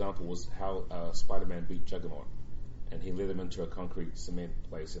best example was how Spider-Man beat Juggernaut, and he led him into a concrete cement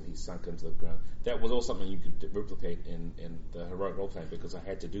place, and he sunk into the ground. That was all something you could replicate in the heroic role playing because I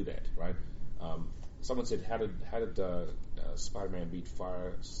had to do that, right? Someone said, "How did Spider-Man beat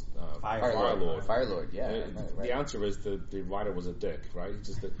Firelord?" Firelord, yeah. Right. The answer is the writer was a dick, right? It's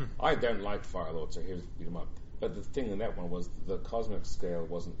just that I don't like Firelord, so here's beat him up. But the thing in that one was the cosmic scale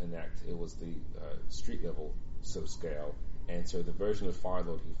wasn't an act; it was the street level sort of scale, and so the version of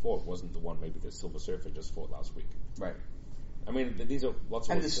Firelord he fought wasn't the one maybe that Silver Surfer just fought last week. Right. I mean, these are lots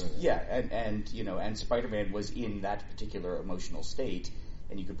of ways doing it. and Spider-Man was in that particular emotional state.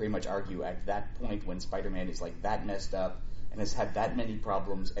 And you could pretty much argue at that point when Spider-Man is like that messed up and has had that many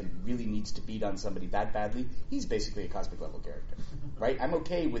problems and really needs to beat on somebody that badly, he's basically a cosmic level character, right? I'm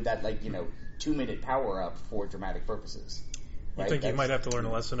okay with that, 2-minute power up for dramatic purposes. Right? You think you might have to learn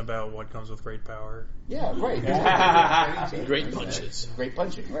a lesson about what comes with great power? Yeah, right. Exactly. Great punches. Great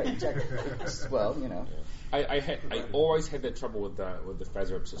punching, right? Exactly. Well, I always had that trouble with the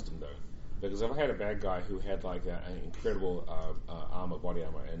Fazerp system though. Because if I had a bad guy who had like an incredible body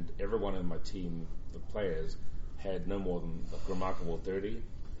armor, and everyone in my team, the players, had no more than remarkable 30, it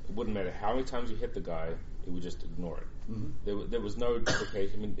wouldn't matter how many times you hit the guy, it would just ignore it. Mm-hmm. There was no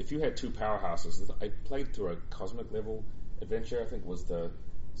duplication. I mean, if you had two powerhouses, I played through a cosmic level adventure. I think was the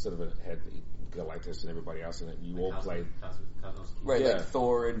sort of had Galactus and everybody else in it. You all played right, like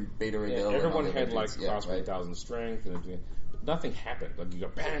Thor and Beta Ray Bill. Everyone had like cosmic 1,000 strength and. Nothing happened. Like you go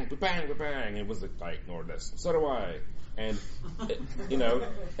bang, bang, bang, and it was like I ignored this. So do I. And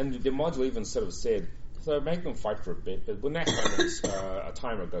and the module even sort of said, so make them fight for a bit, but when that happens, a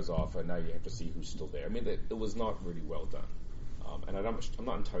timer goes off, and now you have to see who's still there. I mean, it was not really well done. And I'm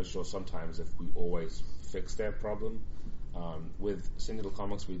not entirely sure sometimes if we always fix that problem. With Sentinel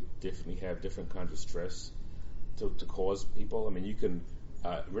Comics, we definitely have different kinds of stress to cause people. I mean, you can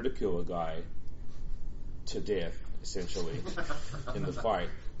ridicule a guy to death, essentially, in the fight,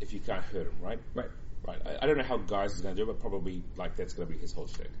 if you can't hurt him, right? Right. I don't know how Guys is going to do it, but probably, that's going to be his whole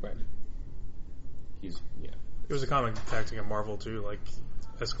shtick. Right. It was a common tactic at Marvel, too,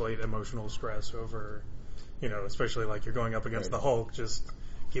 escalate emotional stress over, especially, you're going up against the Hulk, just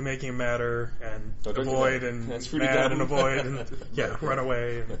keep making him madder, and avoid, and mad, and avoid, and, run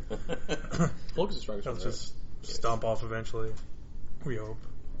away. And Hulk is the strongest. They'll just stomp off eventually, we hope.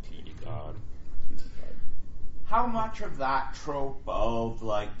 God. How much of that trope of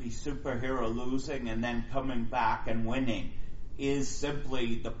the superhero losing and then coming back and winning is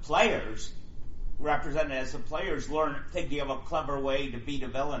simply the players represented as the players thinking of a clever way to beat a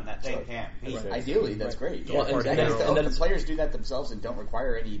villain that they can't beat? Right. Ideally, that's great. Well, and the players do that themselves and don't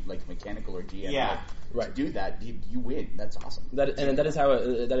require any mechanical or GM to do that. You win. That's awesome. That is how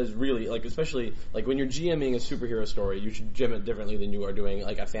that is really especially when you're GMing a superhero story, you should GM it differently than you are doing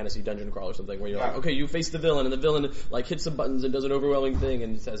a fantasy dungeon crawl or something where you're okay, you face the villain and the villain hits some buttons and does an overwhelming thing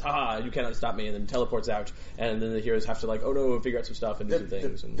and says, "Ha, you cannot stop me," and then teleports out, and then the heroes have to oh no, figure out some stuff and do some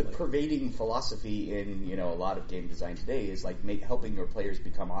things. The pervading philosophy in a lot of game design today is helping your players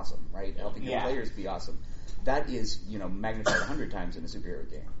become awesome, right? Helping your players be awesome. That is magnified 100 times in a superhero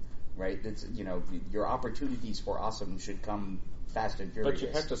game. Right, it's your opportunities for awesome should come fast and furious. But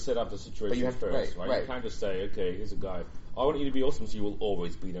you have to set up the situation first, right? You can't just say, okay, here's a guy. I want you to be awesome, so you will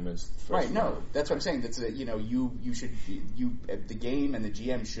always beat him. Right? No, that's what I'm saying. That's you should the game and the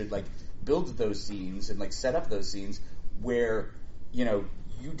GM should build those scenes and set up those scenes where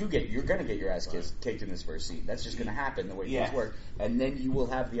you're going to get your ass kicked in this first scene. That's just going to happen the way things work, and then you will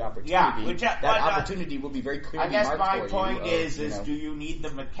have the opportunity. Yeah, that opportunity will be very clearly marked for you. I guess my point is do you need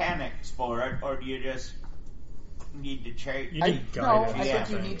the mechanics for it, or do you just need to change. I think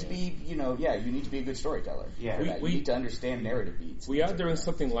you need to be, you need to be a good storyteller. Yeah, you need to understand narrative beats. We are doing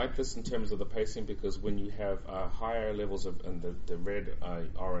something like this in terms of the pacing because when you have higher levels of the red,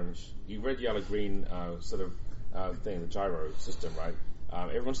 orange, red, yellow, green sort of thing, the gyro system, right?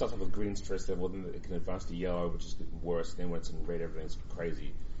 Everyone starts off with green stress level, then it can advance to yellow, which is worse. Then when it's in red, everything's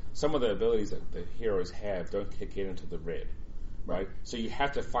crazy. Some of the abilities that the heroes have don't kick in into the red. Right? So you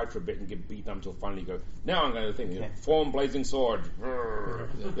have to fight for a bit and get beaten up until finally you go, now I'm going to think, form blazing sword. You're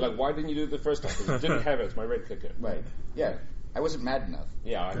like, why didn't you do it the first time? Because you didn't have it. It's my red clicker. Right. Yeah. I wasn't mad enough.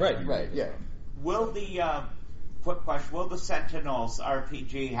 Yeah. Right. Yeah. Will the, quick question, will the Sentinels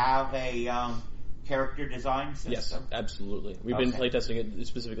RPG have a character design system? Yes, absolutely. We've been playtesting it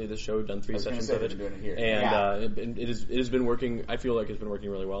specifically this show. We've done 3 sessions of it, and it has been working. I feel like it's been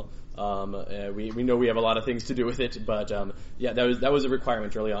working really well. We know we have a lot of things to do with it, but that was a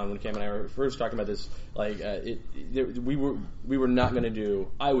requirement early on when Cam and I were first talking about this. We were not going to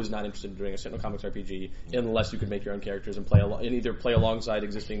do. I was not interested in doing a Sentinel Comics RPG unless you could make your own characters and either play alongside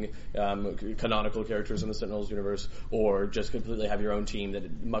existing canonical characters in the Sentinels universe, or just completely have your own team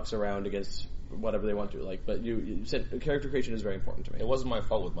that mucks around against whatever they want to. But you said character creation is very important to me. It wasn't my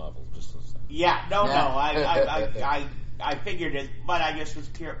fault with Marvel. Just I figured it, but I just was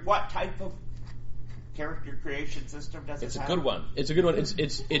curious. What type of character creation system does it have? It's a good one. It's a good one. It's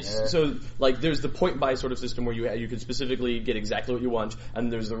so there's the point buy sort of system where you can specifically get exactly what you want,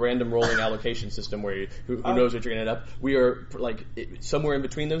 and there's the random rolling allocation system where who knows what you're going to end up. We are somewhere in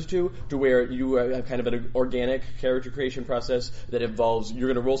between those two, to where you have kind of an organic character creation process that involves you're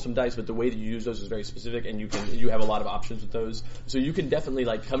going to roll some dice, but the way that you use those is very specific, and you have a lot of options with those. So you can definitely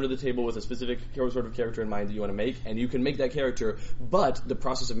come to the table with a specific sort of character in mind that you want to make, and you can make that character. But the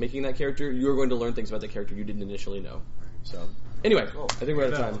process of making that character, you're going to learn things about the character you didn't initially know. So, anyway, I think we're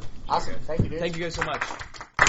out of time. Awesome. Thank you, dude. Thank you guys so much.